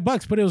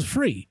 $25, but it was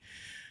free,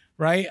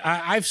 right?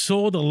 I've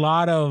sold a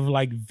lot of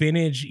like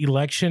vintage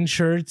election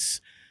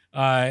shirts,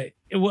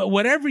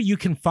 whatever you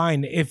can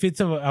find. If it's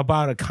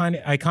about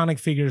iconic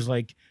figures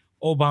like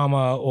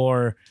Obama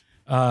or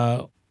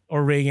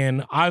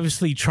Reagan,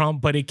 obviously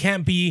Trump, but it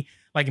can't be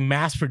like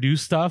mass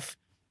produced stuff.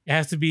 It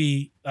has to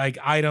be like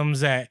items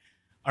that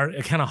are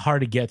kind of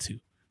hard to get to,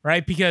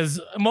 right?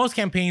 Because most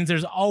campaigns,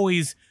 there's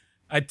always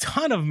a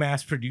ton of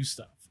mass produced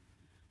stuff.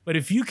 But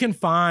if you can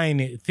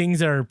find things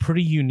that are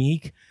pretty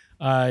unique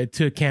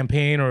to a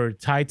campaign or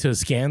tied to a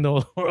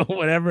scandal or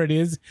whatever it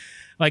is,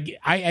 like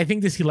I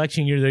think this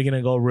election year, they're going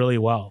to go really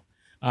well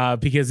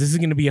because this is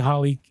going to be a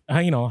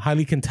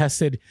highly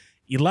contested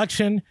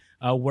election.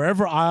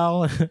 Wherever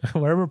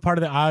part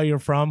of the aisle you're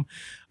from,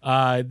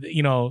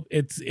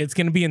 it's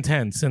going to be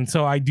intense. And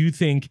so I do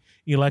think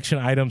election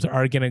items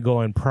are going to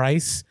go in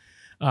price.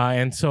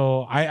 And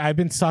so I've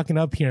been stocking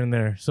up here and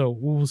there. So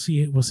we'll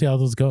see how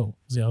those go.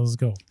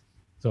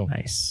 So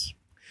nice.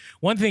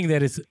 One thing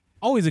that is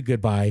always a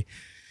good buy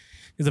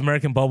is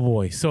American Bubble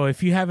Boy. So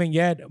if you haven't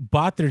yet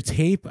bought their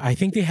tape, I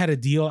think they had a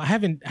deal. I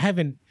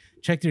haven't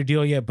checked their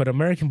deal yet, but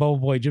American Bubble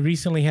Boy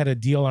recently had a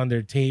deal on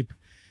their tape.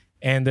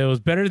 And it was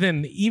better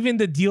than even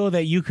the deal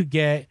that you could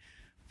get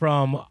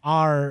from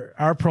our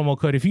promo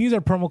code. If you use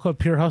our promo code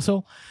Pure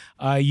Hustle,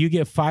 you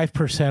get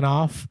 5%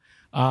 off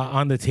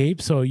on the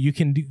tape. So you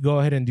can go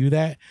ahead and do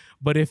that.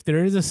 But if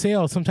there is a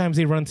sale, sometimes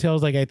they run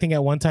sales. Like I think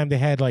at one time they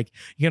had like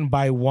you can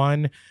buy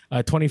one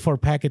 24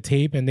 pack of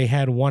tape and they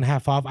had one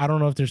half off. I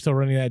don't know if they're still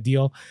running that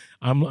deal.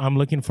 I'm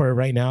looking for it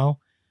right now.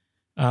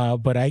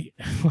 But I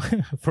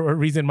for a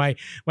reason my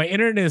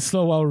internet is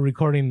slow while we're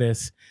recording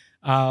this.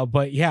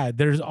 But yeah,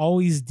 there's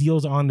always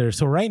deals on there.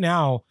 So right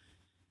now,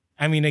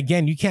 I mean,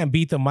 again, you can't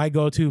beat the My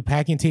Go-To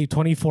packing tape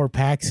 24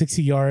 pack,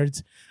 60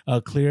 yards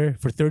clear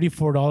for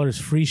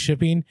 $34 free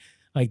shipping.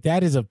 Like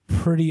that is a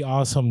pretty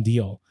awesome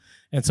deal.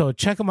 And so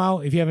check them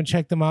out if you haven't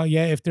checked them out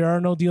yet. If there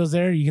are no deals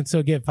there, you can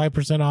still get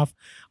 5% off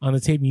on the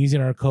tape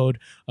using our code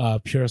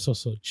Pure. So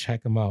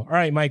check them out. All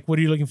right, Mike, what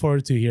are you looking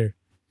forward to here?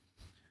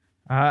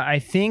 I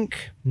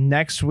think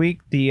next week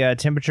the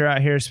temperature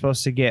out here is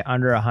supposed to get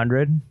under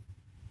 100.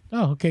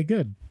 Oh, okay,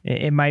 good.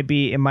 There might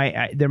be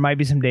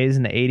some days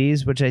in the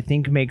 80s, which I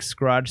think makes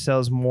garage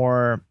sales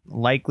more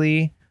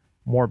likely,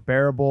 more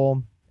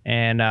bearable,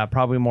 and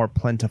probably more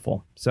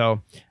plentiful.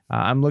 So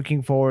I'm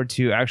looking forward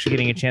to actually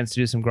getting a chance to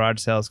do some garage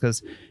sales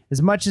because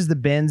as much as the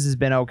bins has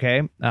been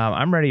okay,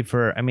 I'm ready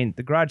for. I mean,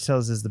 the garage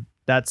sales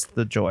that's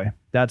the joy,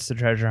 that's the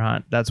treasure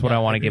hunt. That's what I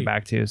want to get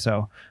back to.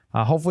 So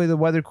hopefully the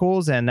weather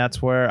cools, and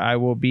that's where I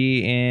will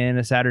be in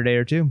a Saturday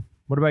or two.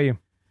 What about you?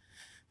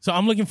 So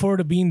I'm looking forward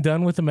to being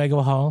done with the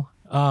Mega Haul.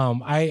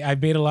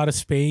 I've made a lot of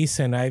space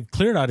and I've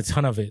cleared out a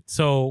ton of it.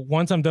 So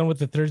once I'm done with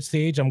the third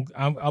stage,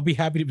 I'll be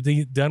happy to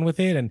be done with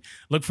it and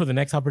look for the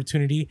next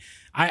opportunity.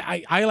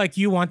 I like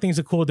you want things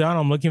to cool down.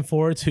 I'm looking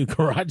forward to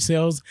garage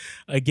sales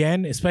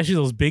again, especially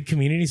those big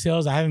community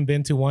sales. I haven't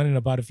been to one in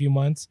about a few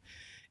months.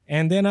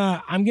 And then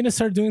I'm going to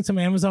start doing some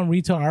Amazon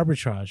retail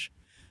arbitrage.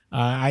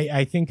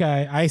 I think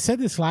I said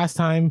this last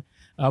time,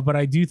 but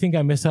I do think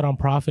I missed out on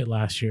profit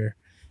last year.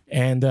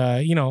 And,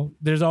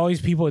 there's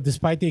always people,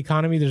 despite the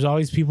economy, there's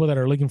always people that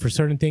are looking for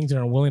certain things and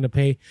are willing to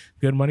pay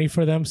good money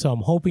for them. So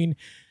I'm hoping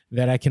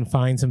that I can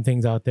find some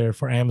things out there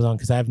for Amazon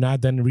because I have not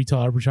done retail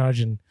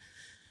arbitrage in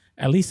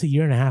at least a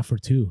year and a half or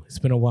two. It's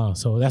been a while.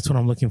 So that's what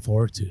I'm looking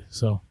forward to.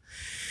 So,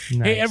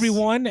 nice. Hey,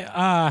 everyone,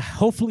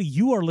 hopefully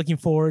you are looking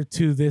forward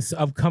to this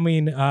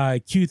upcoming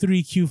Q3,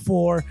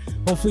 Q4.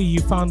 Hopefully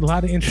you found a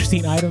lot of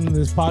interesting items in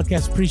this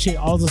podcast. Appreciate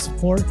all the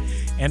support.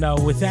 And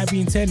with that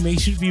being said, make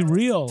sure to be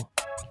real.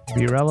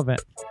 Be relevant.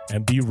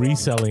 And be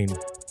reselling.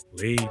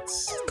 Late.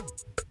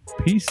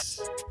 Peace.